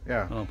wood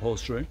and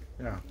upholstery.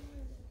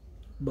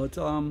 But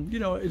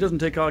it doesn't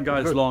take our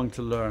guys long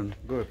to learn.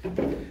 Good.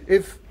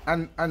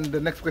 And the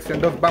next question,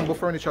 does bamboo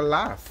furniture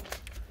last?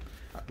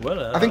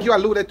 Well, I think you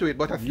alluded to it,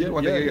 but I still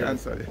want to hear your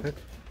answer.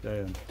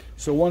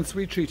 So once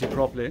we treat it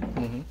properly,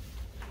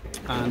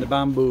 and the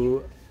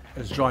bamboo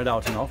is dried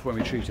out enough when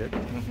we treat it,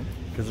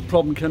 because the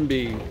problem can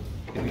be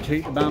if you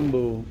take the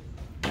bamboo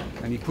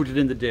and you put it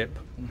in the dip,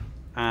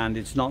 and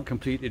it's not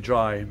completely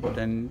dry, but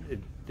then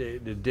the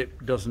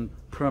dip doesn't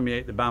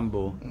permeate the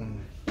bamboo.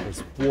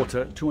 There's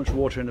too much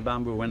water in the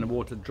bamboo. When the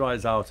water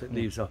dries out, it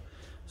leaves a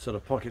sort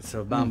of pockets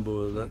of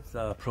bamboo that's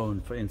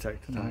prone for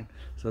insect attack.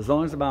 So as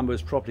long as the bamboo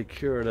is properly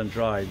cured and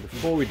dried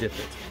before we dip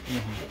it,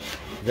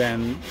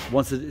 then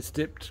once it's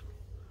dipped,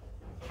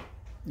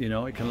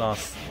 it can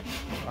last.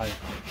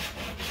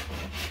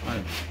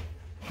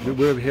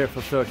 We're here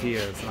for 30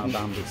 years and our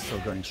bamboo is still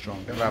going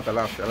strong. It'll have to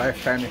last a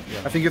lifetime.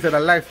 I think you said a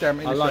lifetime.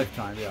 A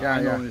lifetime,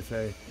 I normally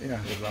say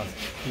it lasts.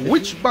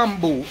 Which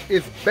bamboo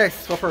is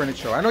best for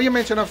furniture? I know you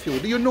mentioned a few.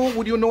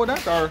 Would you know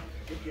that, or?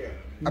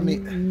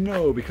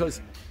 No,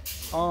 because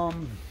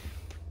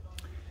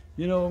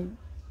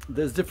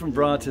there's different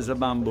varieties of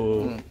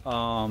bamboo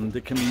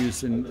that can be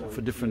used for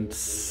different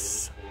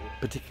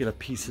particular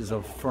pieces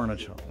of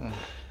furniture.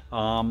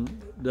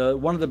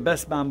 One of the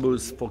best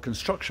bamboos for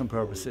construction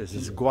purposes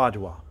is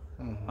guadua,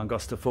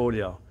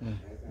 angustifolia,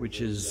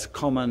 which is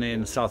common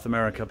in South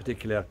America,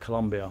 particularly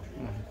Colombia.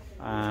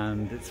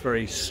 And it's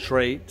very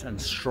straight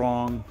and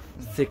strong,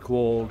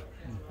 thick-walled,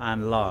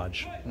 and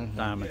large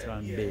diameter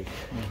and big.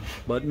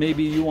 But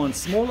maybe you want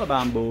smaller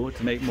bamboo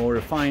to make more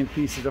refined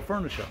pieces of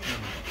furniture.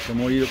 So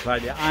more you look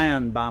like the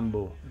iron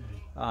bamboo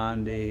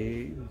and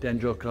the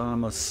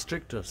Dendrocalamus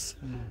strictus.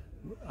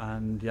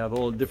 And you have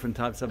all different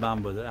types of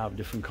bamboo that have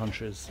different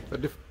countries.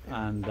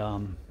 And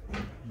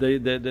they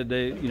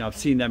you know, I've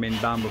seen them in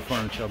bamboo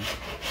furniture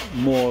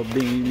more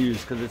being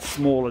used because it's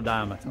smaller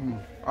diameter,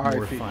 more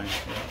refined.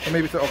 Yeah. So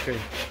maybe say, okay,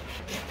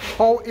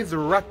 how is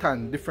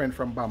rattan different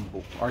from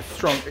bamboo or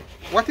strong?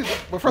 What is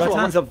well,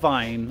 rattan's a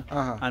vine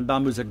and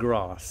bamboo's a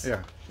grass.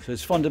 Yeah. So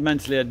it's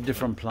fundamentally a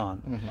different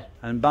plant.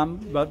 And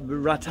but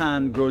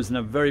rattan grows in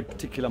a very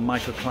particular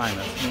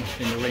microclimate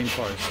in the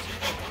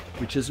rainforest,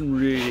 which isn't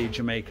really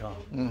Jamaica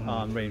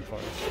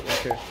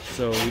rainforest. Okay.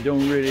 So we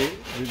don't really.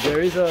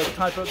 There is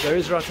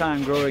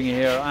rattan growing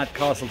here at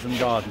Castleton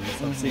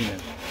Gardens. I've seen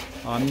it.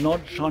 I'm not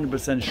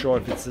 100% sure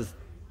if it's a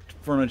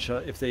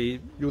furniture, if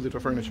they use it for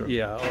furniture.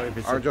 Yeah, or if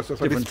it's or a just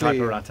different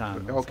type of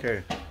rattan.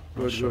 Okay.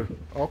 Good, sure. good.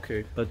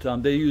 Okay. But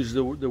they use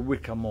the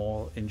wicker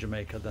more in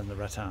Jamaica than the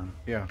rattan.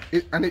 Yeah.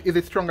 And is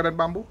it stronger than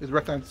bamboo? Is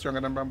rattan stronger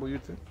than bamboo,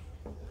 you'd say?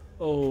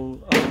 Oh.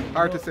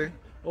 Hard to say.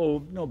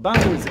 Oh no,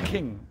 bamboo is the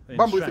king in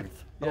bamboo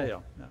strength. Is yeah.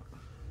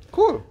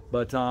 Cool.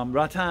 But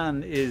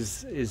rattan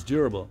is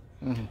durable.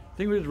 The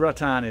thing with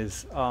rattan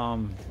is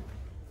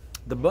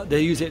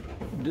they use it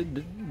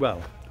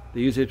they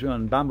use it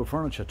on bamboo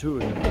furniture too,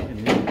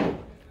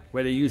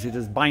 where they use it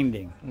as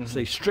binding. So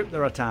they strip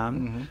the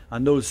rattan,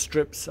 and those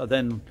strips are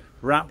then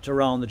wrapped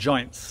around the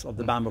joints of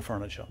the bamboo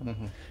furniture.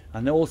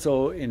 And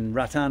also in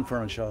rattan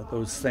furniture,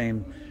 those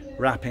same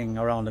wrapping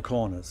around the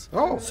corners.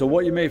 Oh. So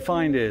what you may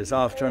find is,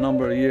 after a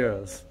number of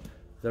years,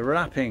 the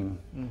wrapping,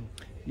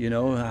 you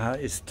know,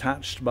 is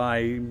attached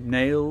by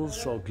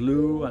nails or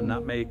glue, and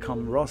that may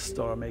come rust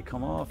or it may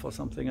come off or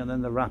something, and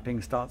then the wrapping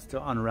starts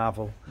to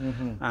unravel,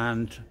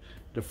 and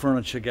the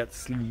furniture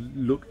gets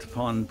looked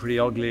upon pretty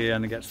ugly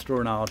and it gets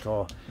thrown out,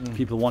 or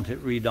people want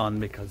it redone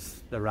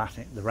because the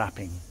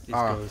wrapping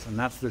goes, and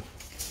that's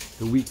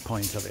the weak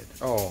point of it.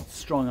 Oh.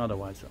 Strong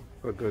otherwise though.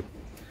 Good, good.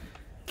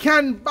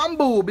 Can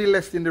bamboo be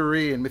left in the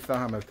rain, Mr.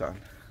 Hamilton?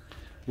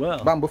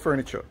 Well, bamboo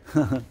furniture.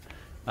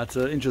 That's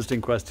an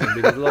interesting question,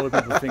 because a lot of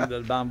people think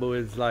that bamboo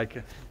is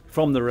like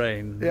from the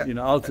rain, you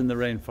know, out in the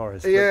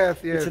rainforest. Yes,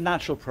 yes. It's a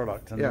natural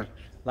product, and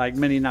like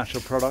many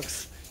natural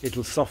products,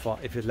 it'll suffer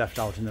if it's left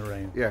out in the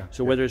rain. Yeah.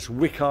 So whether it's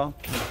wicker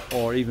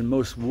or even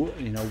most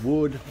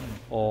wood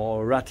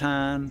or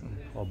rattan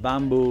or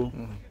bamboo,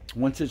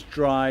 once it's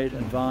dried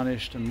and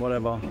varnished and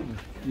whatever,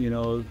 you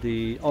know,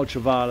 the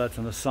ultraviolet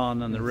and the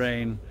sun and the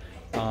rain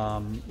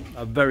are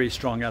very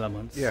strong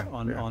elements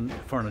on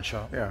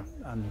furniture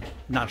and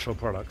natural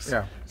products.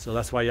 Yeah. So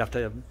that's why you have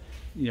to,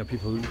 you know,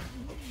 people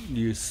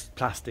use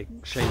plastic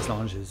chaise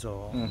lounges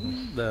or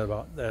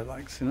their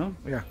likes, you know.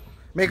 Yeah,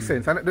 makes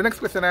sense. And the next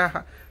question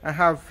I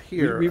have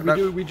here,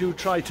 we do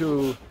try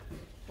to,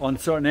 on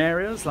certain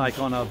areas, like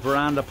on a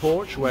veranda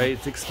porch where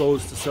it's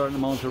exposed to a certain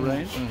amount of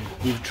rain,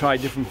 we've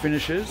tried different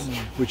finishes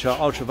which are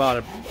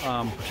ultraviolet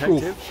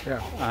protective,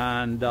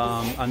 and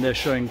they're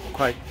showing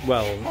quite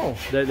well. Oh.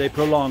 They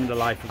prolong the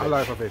life of it. The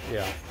life of it.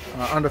 Yeah.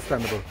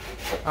 Understandable.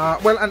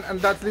 Well, and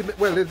that's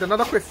there's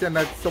another question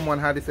that someone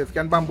had. It says,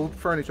 can bamboo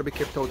furniture be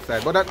kept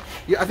outside? But that,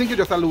 I think you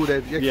just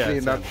alluded, you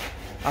explained that.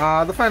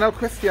 The final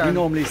question. We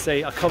normally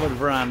say a covered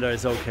veranda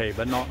is okay,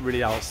 but not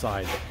really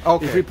outside.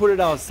 Okay. If we put it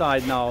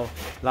outside now,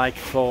 like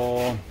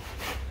for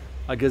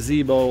a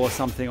gazebo or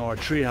something, or a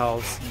tree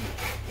house,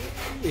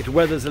 it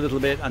weathers a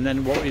little bit, and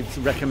then what we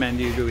recommend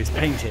you do is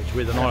paint it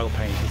with an oil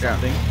paint or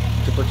something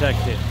to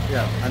protect it.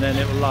 Yeah. And then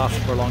it will last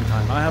for a long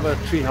time. I have a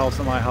tree house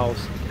in my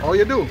house. Oh,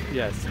 you do?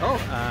 Yes. Oh.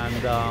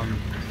 And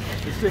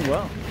it's doing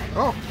well.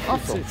 Oh,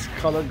 awesome. It's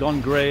colored, gone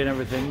grey and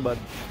everything, but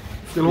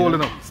still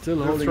holding up.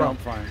 Still holding up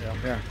fine.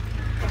 Yeah.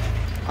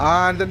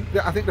 And then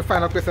I think the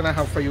final question I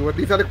have for you,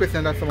 these are the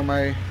questions that some of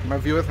my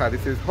viewers had.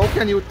 It says, how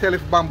can you tell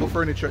if bamboo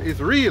furniture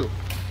is real?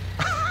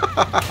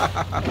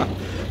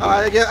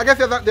 I guess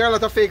there are a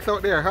lot of fakes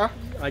out there, huh?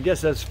 I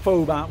guess there's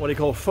what they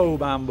call faux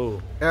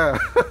bamboo. Yeah.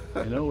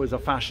 You know, it was a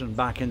fashion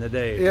back in the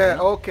day. Yeah, you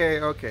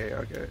know?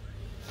 okay.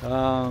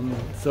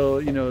 So,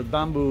 you know,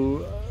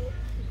 bamboo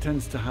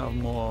tends to have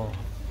more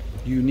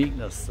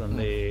uniqueness than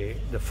the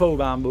faux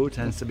bamboo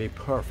tends to be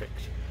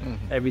perfect.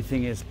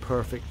 Everything is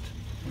perfect.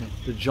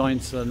 The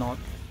joints are not,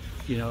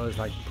 you know, it's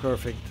like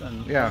perfect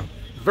and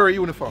very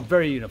uniform.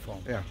 Very uniform.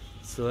 Yeah.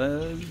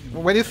 So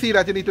when you see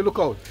that, you need to look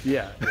out.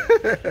 Yeah.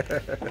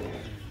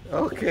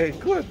 Okay,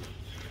 good.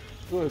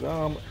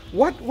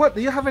 What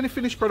do you have any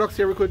finished products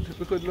here we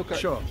could look at?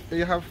 Sure.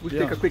 We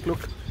take a quick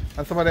look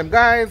at some of them,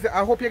 guys.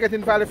 I hope you're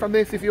getting value from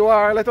this. If you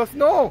are, let us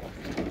know.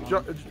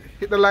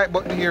 Hit the like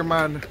button here,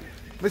 man.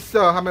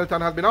 Mr.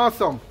 Hamilton has been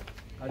awesome.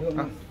 I don't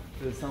know.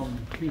 There's some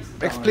pieces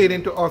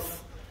explaining to us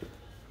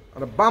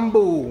on the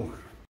bamboo.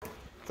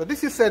 So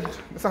this you said,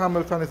 Mr.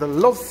 Hamilton, is a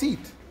love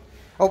seat.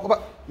 Oh,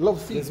 but love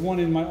seat. There's one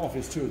in my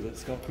office too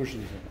that's got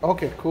cushions in it.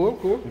 Okay, cool,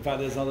 cool. In fact,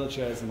 there's other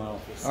chairs in my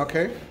office.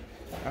 Okay.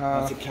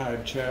 That's a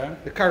Carib chair.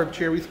 The Carib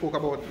chair we spoke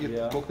about,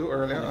 spoke to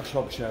earlier. And a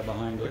club chair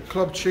behind it. The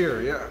club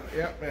chair, yeah.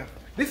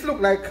 This look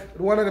like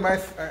one of them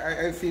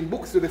I've seen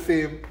books to the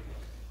same,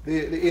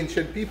 the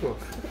ancient people.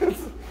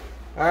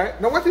 Alright,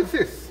 now what is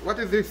this? What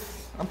is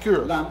this? I'm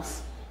curious.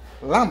 Lamps.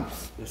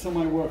 Lamps? Yeah, some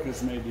of my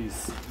workers made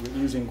these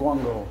using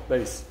guango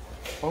base.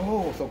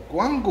 Oh, so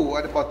guango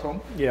at the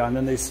bottom. Yeah, and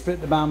then they split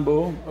the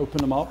bamboo, open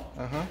them up,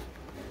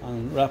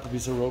 and wrap a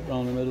piece of rope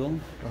around the middle.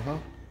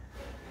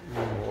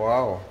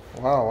 Wow,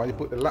 wow! And you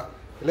put the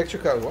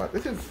electrical. What?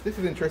 This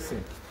is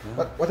interesting.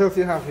 Yeah. What else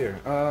do you have here?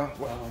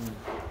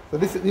 So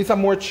these are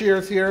more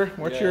chairs here.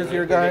 More chairs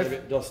here, guys. A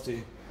bit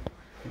dusty.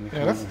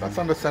 Yeah, that's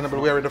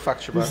understandable. We're in the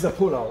factory. This is the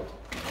pull out.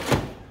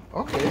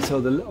 Okay.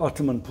 So the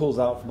ottoman pulls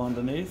out from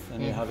underneath,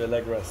 and you have your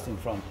leg rest in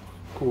front.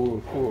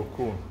 Cool, cool,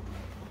 cool.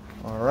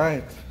 All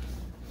right.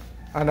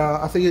 And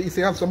I see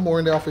you have some more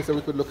in the office that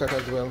we could look at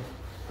as well.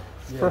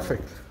 Yeah.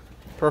 Perfect,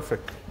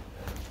 perfect.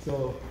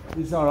 So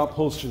these are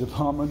upholstery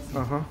departments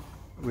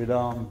with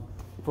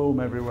foam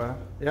everywhere.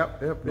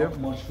 Yep.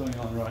 Much going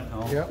on right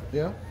now.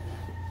 Yep.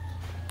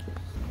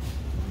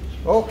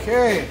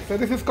 Okay, so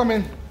this is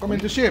coming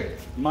to shape.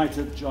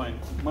 Mitered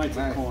joint,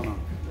 mitered corner.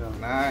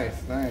 Yeah.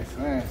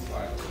 Nice.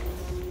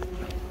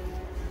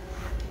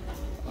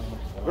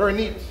 Very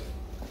neat.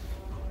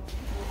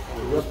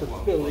 We have to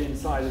fill the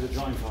inside of the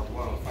joint up.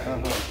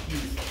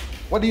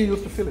 What do you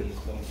use to fill it?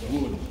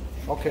 Wood.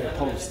 Okay.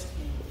 Post.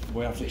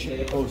 We have to chip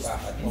the post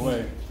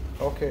away.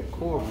 Okay,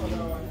 cool.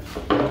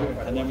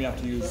 And then we have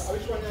to use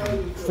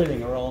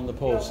filling around the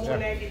post.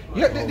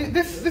 Yeah,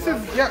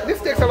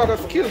 this takes a lot of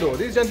skill though.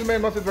 These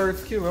gentlemen must be very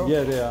skilled. Huh?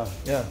 Yeah, they are.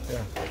 Yeah.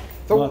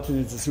 So Martin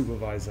is the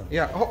supervisor.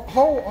 Yeah.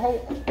 How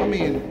I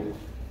mean,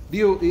 do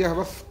you have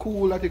a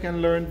school that you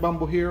can learn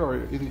bamboo here, or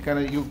is it kind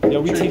of you? Yeah,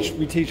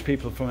 we teach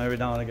people from every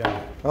now and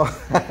again.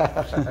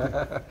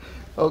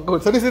 Oh,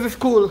 good. So this is a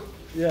school.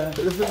 Yeah.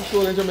 This is a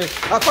school in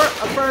Jamaica. As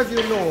far as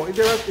you know, is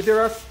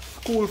there a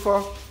school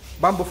for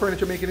bamboo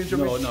furniture making in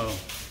Jamaica? No,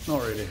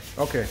 not really.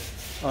 Okay.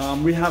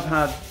 We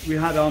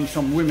had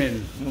some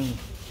women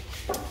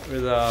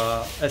with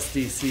a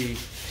SDC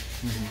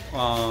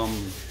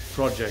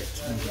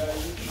project,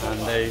 and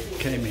they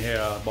came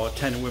here, about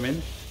 10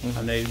 women,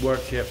 and they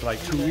worked here for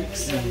like 2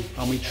 weeks,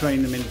 and we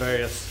trained them in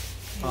various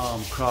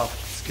craft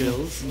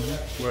skills,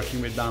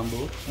 working with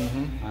bamboo,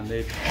 and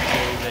they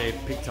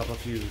picked up a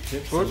few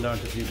tips and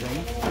learned a few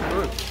things.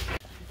 Good.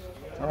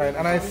 All right,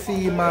 and I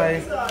see my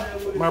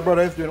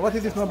brother is doing. What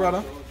is this, my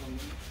brother?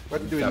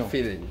 What are you doing now?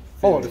 Filling.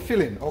 Oh, the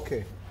filling.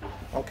 Okay.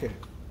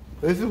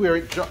 This is where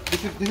it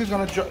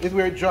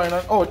where it join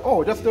on.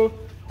 Oh, just to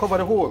cover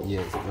the hole.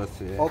 Yes,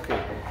 that's it.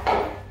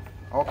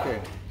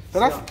 Okay. So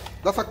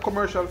that's a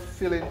commercial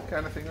filling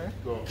kind of thing, right?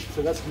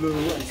 So that's glue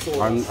and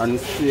sawdust. And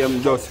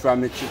same just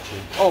from the chichi.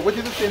 Oh, which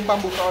is the same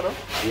bamboo powder?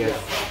 Yes.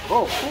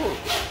 Oh, cool.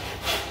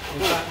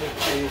 In fact,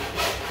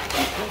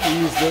 we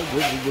use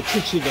the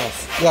chichi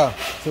dust. Yeah.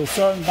 So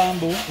certain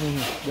bamboo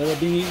that are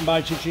being eaten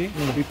by chichi,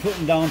 we put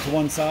them down to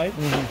one side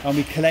and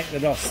we collect the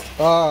dust.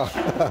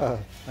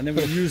 And then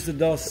we use the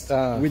dust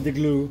with the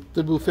glue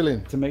to do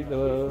filling to make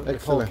the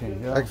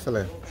caulking. Yeah?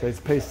 Excellent. So it's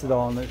pasted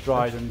on, it's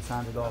dried and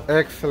sanded off.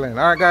 Excellent.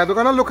 All right, guys, we're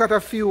gonna look at a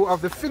few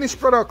of the finished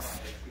products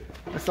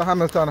Mr.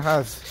 Hamilton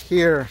has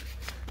here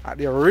at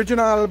the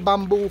original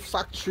bamboo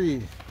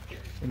factory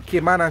in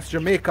Caymanas,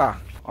 Jamaica.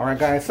 All right,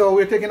 guys, so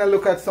we're taking a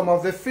look at some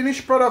of the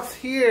finished products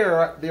here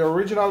at the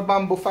original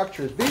bamboo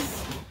factory.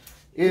 This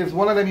is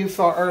one of them you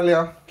saw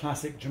earlier.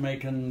 Classic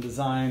Jamaican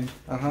design.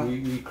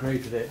 We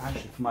created it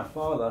actually for my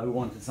father, who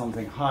wanted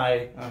something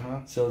high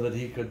so that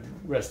he could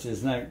rest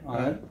his neck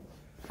on it.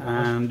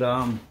 And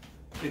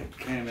it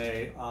became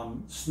a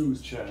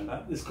snooze chair. And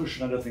this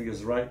cushion I don't think is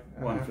the right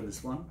one for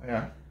this one.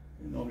 Yeah.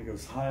 It normally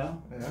goes higher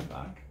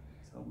back.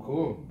 So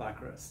cool.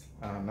 Backrest.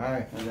 Oh,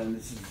 nice. And then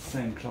this is the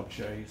same club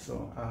chair you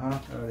saw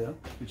earlier,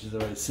 which is a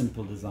very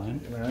simple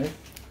design. Right.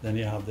 Then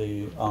you have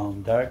the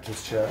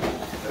director's chair.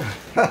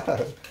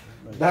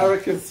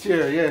 Director's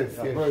chair, yes.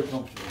 Yeah, very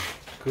comfortable.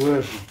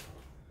 Good.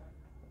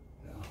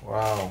 Yeah.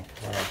 Wow.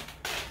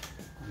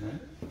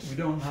 We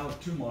don't have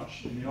too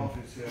much in the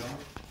office here.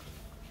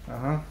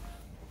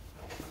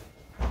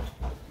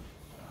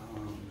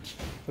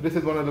 So this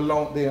is one of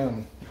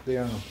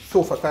the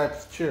sofa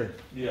type chair.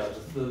 Yeah,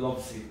 just the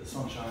love seat, the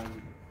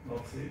sunshine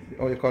love seat.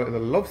 Oh, you call it the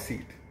love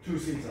seat? 2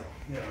 seater.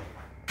 Yeah.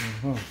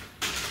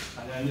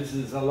 And then this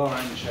is a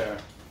Lauren chair.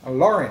 A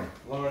Lauren.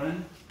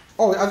 Lauren.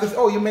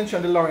 Oh, you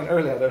mentioned the Lauren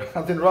earlier.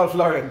 As in Ralph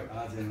Lauren.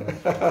 As in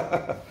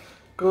Ralph.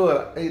 Cool.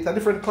 It's a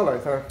different color.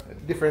 It's a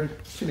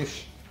different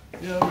finish.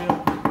 Yeah, we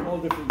have all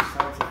different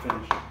types of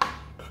finish.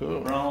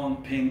 Cool. Brown,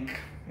 pink,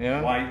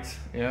 white.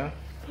 Yeah.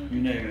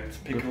 You name it.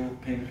 Pickle,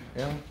 pink.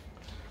 Yeah.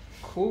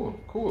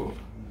 Cool.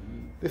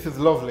 This is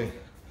lovely.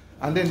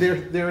 And then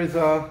there is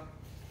a.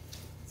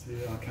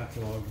 See our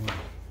catalogue.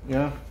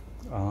 Yeah.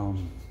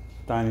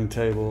 Dining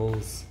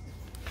tables.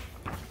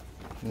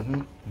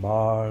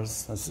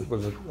 Bars. That's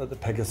was at the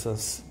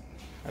Pegasus.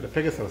 At the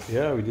Pegasus?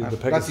 Yeah, we did the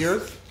Pegasus. That's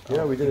yours?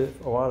 Yeah, we did it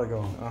a while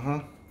ago. Uh-huh.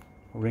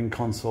 A ring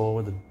console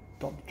with the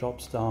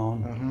drops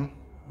down.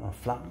 A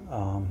flat,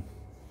 a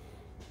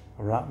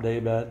wrap day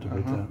bed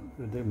with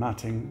the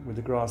matting, with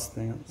the grass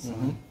thing.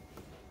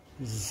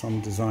 This is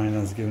some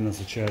designers giving us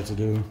a chair to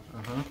do.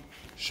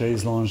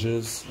 Chaise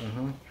lounges.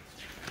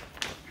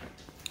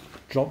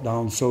 Drop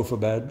down sofa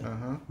bed,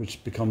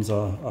 which becomes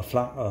a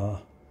flat,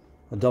 a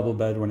double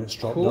bed when it's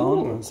dropped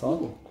down. When it's up.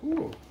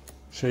 Cool.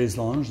 Chaise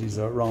lounge. These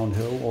are at Round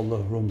Hill. All the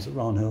rooms at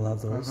Round Hill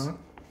have those.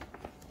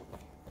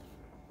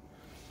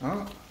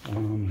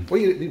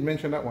 Well, you didn't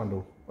mention that one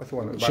though. What's the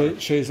one?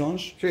 Chaise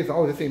lounge. Chaise.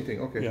 Oh, the same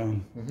thing. Okay. Yeah.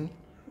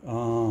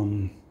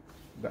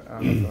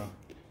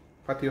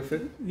 Patio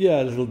set.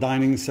 Yeah, a little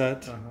dining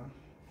set.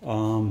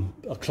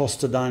 A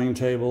cluster dining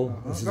table.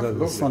 This is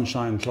a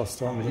sunshine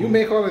cluster. You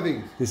make all of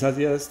these?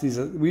 These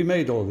are, we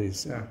made all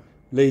these. Yeah.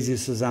 Lazy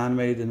Suzanne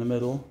made in the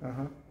middle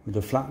with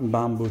a flattened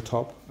bamboo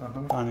top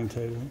dining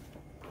table.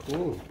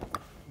 Cool.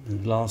 The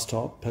glass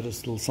top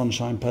pedestal,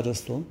 sunshine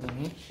pedestal.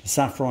 The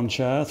saffron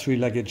chair,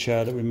 three-legged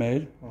chair that we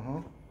made.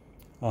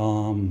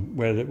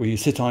 Where you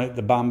sit on it,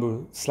 the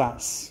bamboo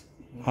slats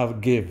have a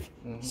give,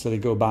 so they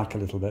go back a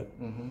little bit.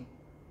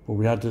 But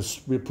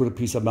we put a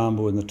piece of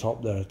bamboo in the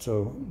top there,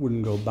 so it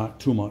wouldn't go back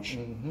too much,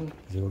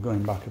 because they were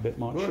going back a bit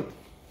much. Good.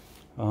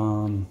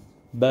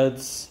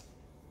 Beds,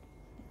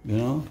 you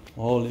know,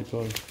 all heap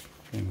of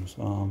things.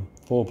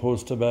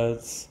 4-poster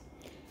beds.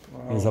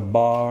 Wow. There's a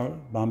bar,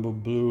 bamboo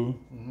blue.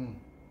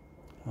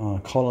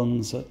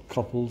 Columns at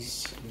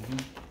couples.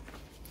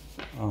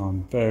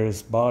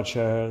 Various bar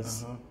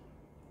chairs,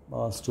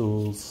 bar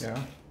stools. Yeah.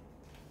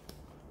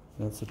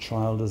 That's a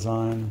trial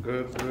design.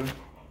 Good.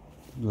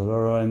 The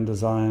lower end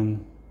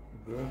design.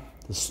 Good.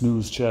 The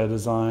snooze chair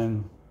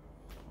design.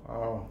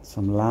 Wow.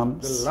 Some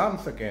lamps. The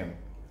lamps again.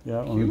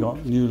 Yeah, and we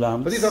got new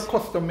lamps. But these are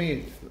custom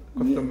made.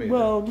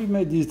 Well, we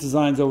made these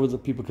designs over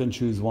that people can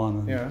choose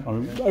one.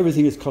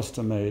 Everything is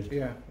custom made.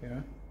 Yeah.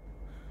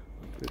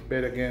 The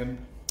bed again.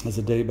 There's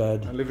a day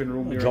bed. A living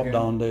room. A drop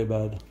down day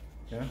bed.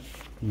 Yeah.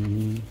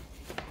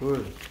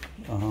 Good.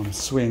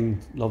 Swing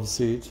love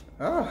seat.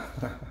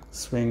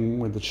 Swing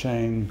with the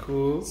chain.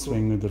 Cool.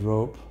 Swing with the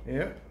rope.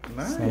 Yeah.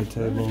 Nice. Side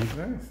table.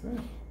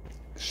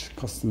 Nice.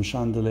 Custom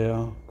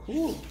chandelier.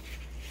 Cool.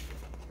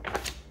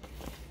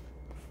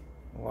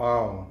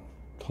 Wow.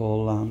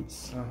 Tall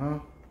lamps.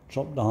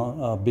 Drop down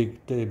a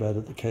big day bed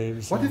at the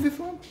caves. What is this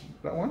one?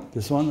 That one?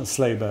 This one, a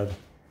sleigh bed.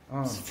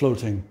 It's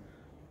floating.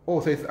 Oh,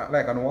 so it's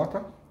like on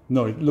water?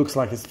 No, it looks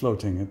like it's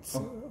floating. It's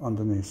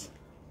underneath.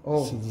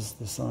 Oh. So this is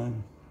the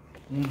sign.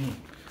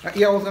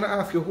 Yeah, I was going to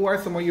ask you, who are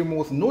some of your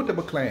most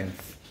notable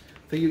clients?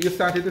 So you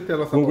started to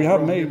tell us about...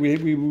 Well,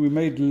 we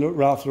made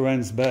Ralph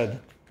Lauren's bed.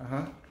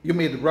 You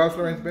made Ralph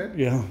Lauren's bed?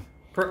 Yeah.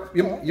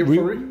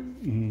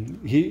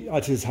 He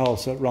at his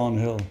house at Round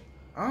Hill.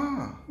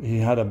 He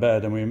had a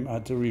bed and we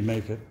had to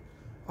remake it.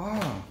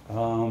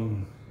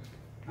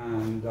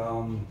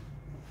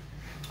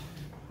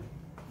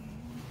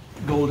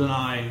 Golden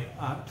Eye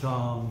at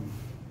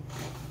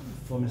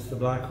for Mr.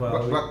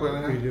 Blackwell.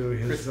 We do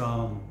his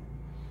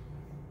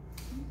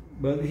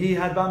but he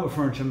had bamboo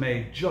furniture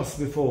made just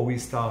before we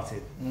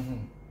started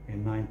in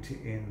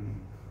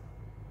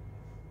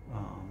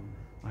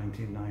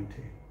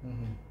 1990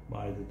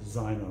 by the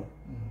designer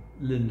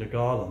Linda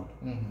Garland,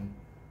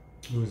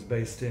 who was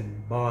based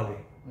in Bali.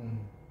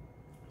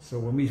 So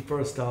when we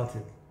first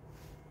started,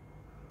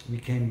 we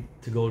came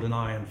to Golden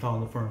Eye and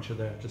found the furniture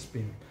there just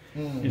being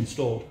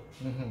installed.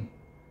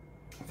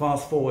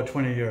 Fast forward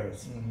 20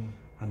 years,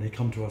 and they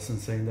come to us and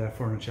saying their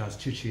furniture has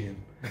chichi in,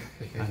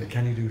 and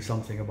can you do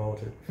something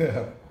about it?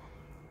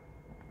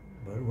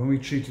 But when we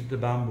treated the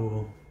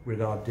bamboo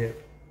with our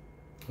dip,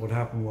 what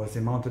happened was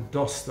the amount of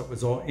dust that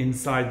was all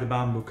inside the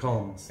bamboo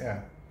columns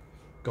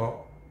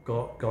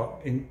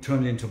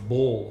turned into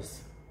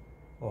balls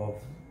of,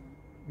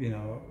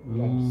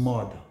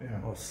 mud,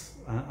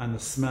 and the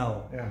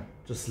smell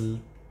just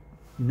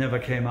never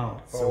came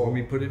out. So when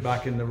we put it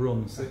back in the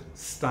rooms, it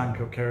stank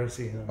of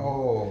kerosene.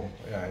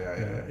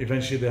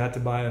 Eventually they had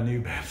to buy a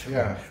new bed.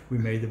 We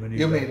made them a new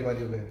bed. You made them a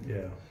new bed.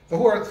 Yeah. So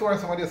who are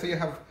some of these? So you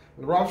have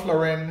Ralph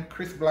Lauren,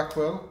 Chris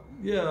Blackwell.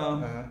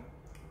 Yeah.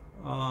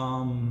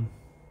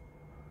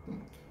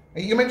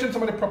 You mentioned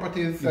some of the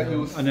properties that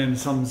you... And then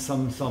some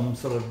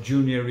sort of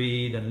Junior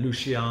Reid and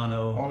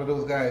Luciano. All of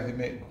those guys you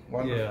made.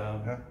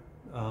 Wonderful.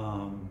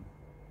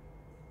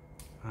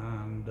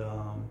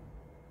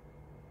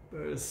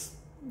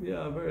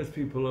 Yeah. Various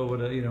people over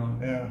there,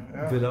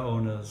 villa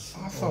owners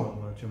all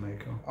over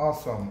Jamaica.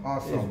 Awesome.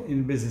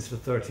 In business for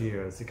 30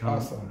 years. I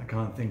can't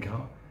think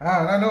how.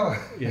 I know.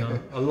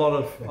 A lot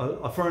of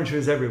furniture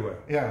is everywhere.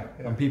 Yeah.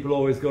 And people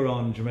always go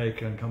around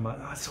Jamaica and come back.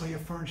 I saw your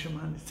furniture,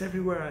 man. It's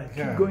everywhere. I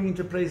keep going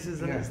into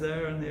places and it's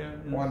there and there.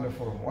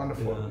 Wonderful.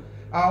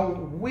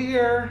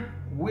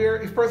 Where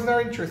if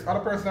other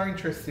persons are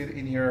interested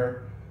in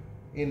your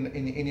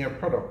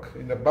product,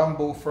 in the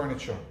bamboo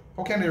furniture,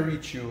 how can they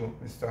reach you,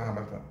 Mr.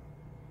 Hamilton?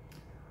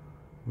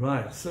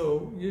 Right,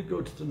 so you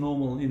go to the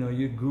normal,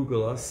 you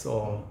Google us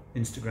or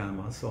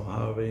Instagram us or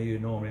however you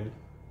normally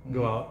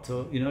go out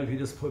to, if you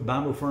just put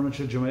Bamboo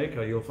Furniture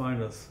Jamaica, you'll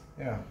find us.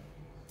 Yeah.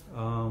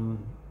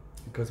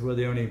 Because we're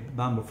the only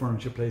bamboo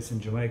furniture place in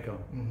Jamaica.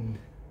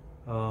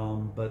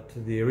 But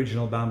the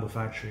original bamboo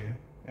factory,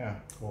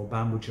 or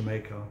Bamboo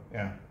Jamaica,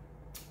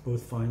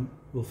 both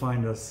will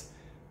find us,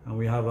 and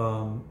we have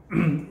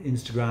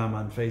Instagram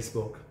and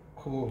Facebook.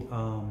 Cool.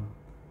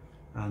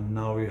 And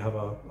now we have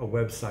a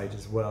website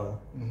as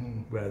well,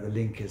 where the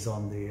link is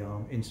on the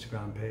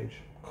Instagram page.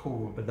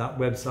 Cool. But that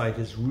website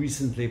is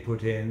recently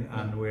put in,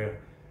 and we're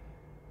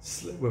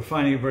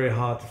finding it very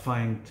hard to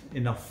find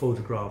enough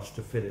photographs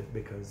to fit it,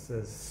 because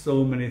there's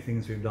so many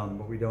things we've done,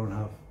 but we don't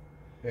have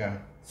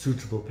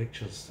suitable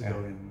pictures to go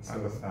in. So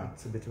understand.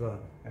 It's a bit of a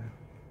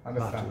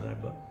understand. battle there,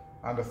 but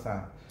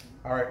Understand.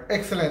 All right,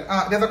 excellent.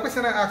 There's a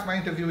question I asked my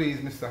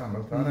interviewees, Mr.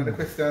 Hamilton, and the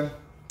question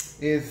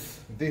is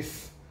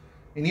this: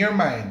 in your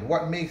mind,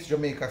 what makes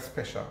Jamaica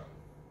special?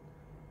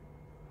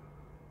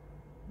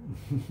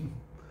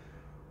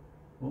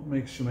 What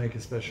makes Jamaica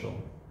special?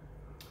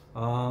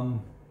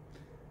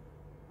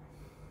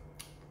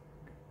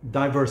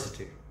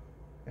 Diversity.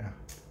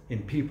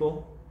 In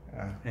people,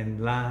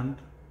 in land.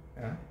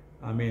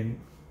 I mean,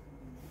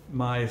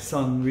 my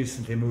son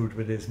recently moved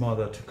with his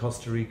mother to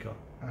Costa Rica.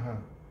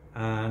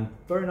 And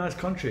very nice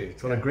country.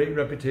 It's got a great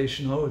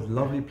reputation. Oh, it's a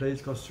lovely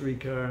place, Costa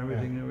Rica, and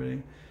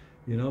everything.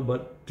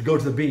 But to go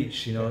to the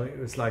beach, it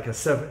was like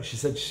she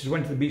said she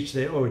went to the beach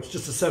today. Oh, it's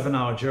just a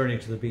 7-hour journey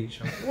to the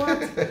beach. I'm like, what?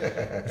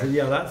 I said,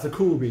 yeah, that's a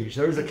cool beach.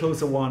 There is a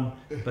closer one,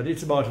 but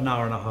it's about an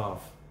hour and a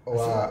half. Wow.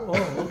 Said,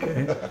 oh,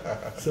 okay.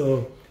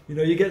 So,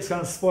 you get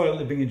kind of spoiled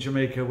living in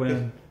Jamaica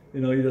when,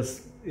 you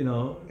just, an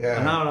hour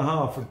and a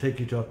half would take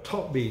you to a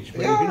top beach.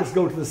 But you can just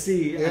go to the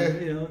sea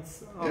and,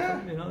 it's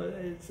often,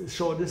 it's a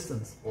short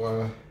distance.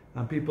 Wow.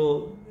 And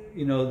people,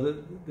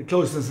 the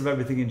closeness of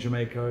everything in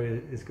Jamaica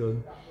is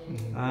good.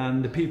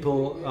 And the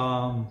people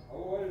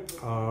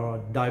are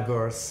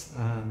diverse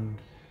and,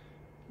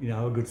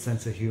 have a good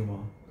sense of humor.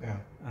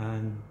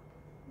 And,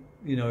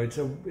 it's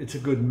a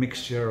good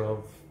mixture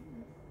of,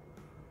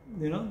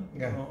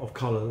 of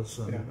colors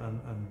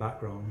and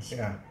backgrounds.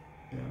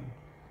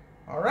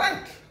 All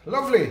right,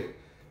 lovely.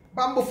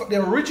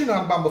 The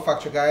original Bamboo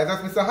Factory, guys.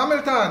 That's Mr.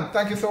 Hamilton.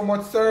 Thank you so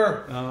much,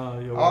 sir.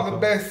 You're all welcome. the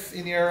best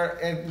in your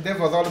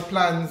endeavors, all the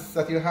plans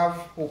that you have.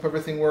 Hope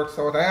everything works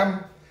out. I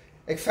am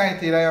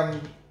excited. I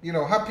am,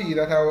 happy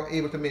that I was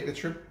able to make the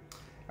trip.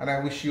 And I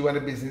wish you and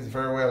the business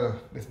very well.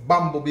 This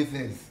bamboo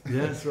business.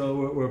 Yes, well,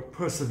 we're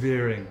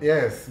persevering.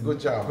 Yes, good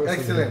job.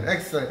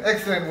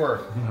 Excellent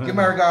work. Give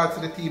my regards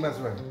to the team as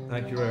well.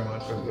 Thank you very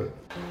much. Good.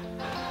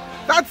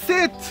 That's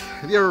it.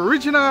 The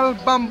original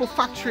Bamboo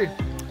Factory.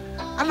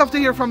 I'd love to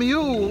hear from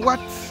you. What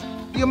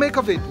do you make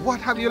of it? What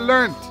have you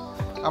learned?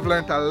 I've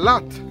learned a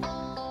lot.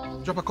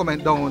 Drop a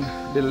comment down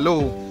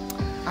below.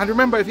 And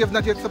remember, if you have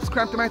not yet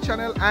subscribed to my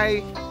channel,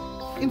 I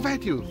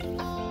invite you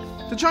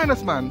to join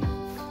us, man.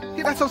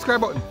 Hit that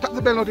subscribe button, tap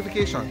the bell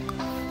notification.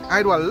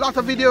 I do a lot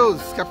of videos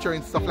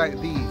capturing stuff like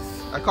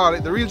these. I call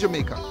it The Real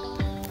Jamaica,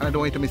 and I don't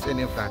want you to miss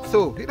any of that.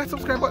 So hit that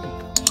subscribe button,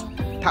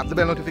 tap the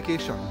bell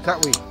notification.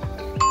 That way,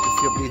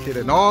 you'll stay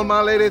updated on all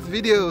my latest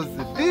videos.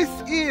 This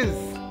is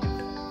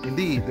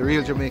indeed The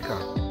Real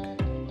Jamaica.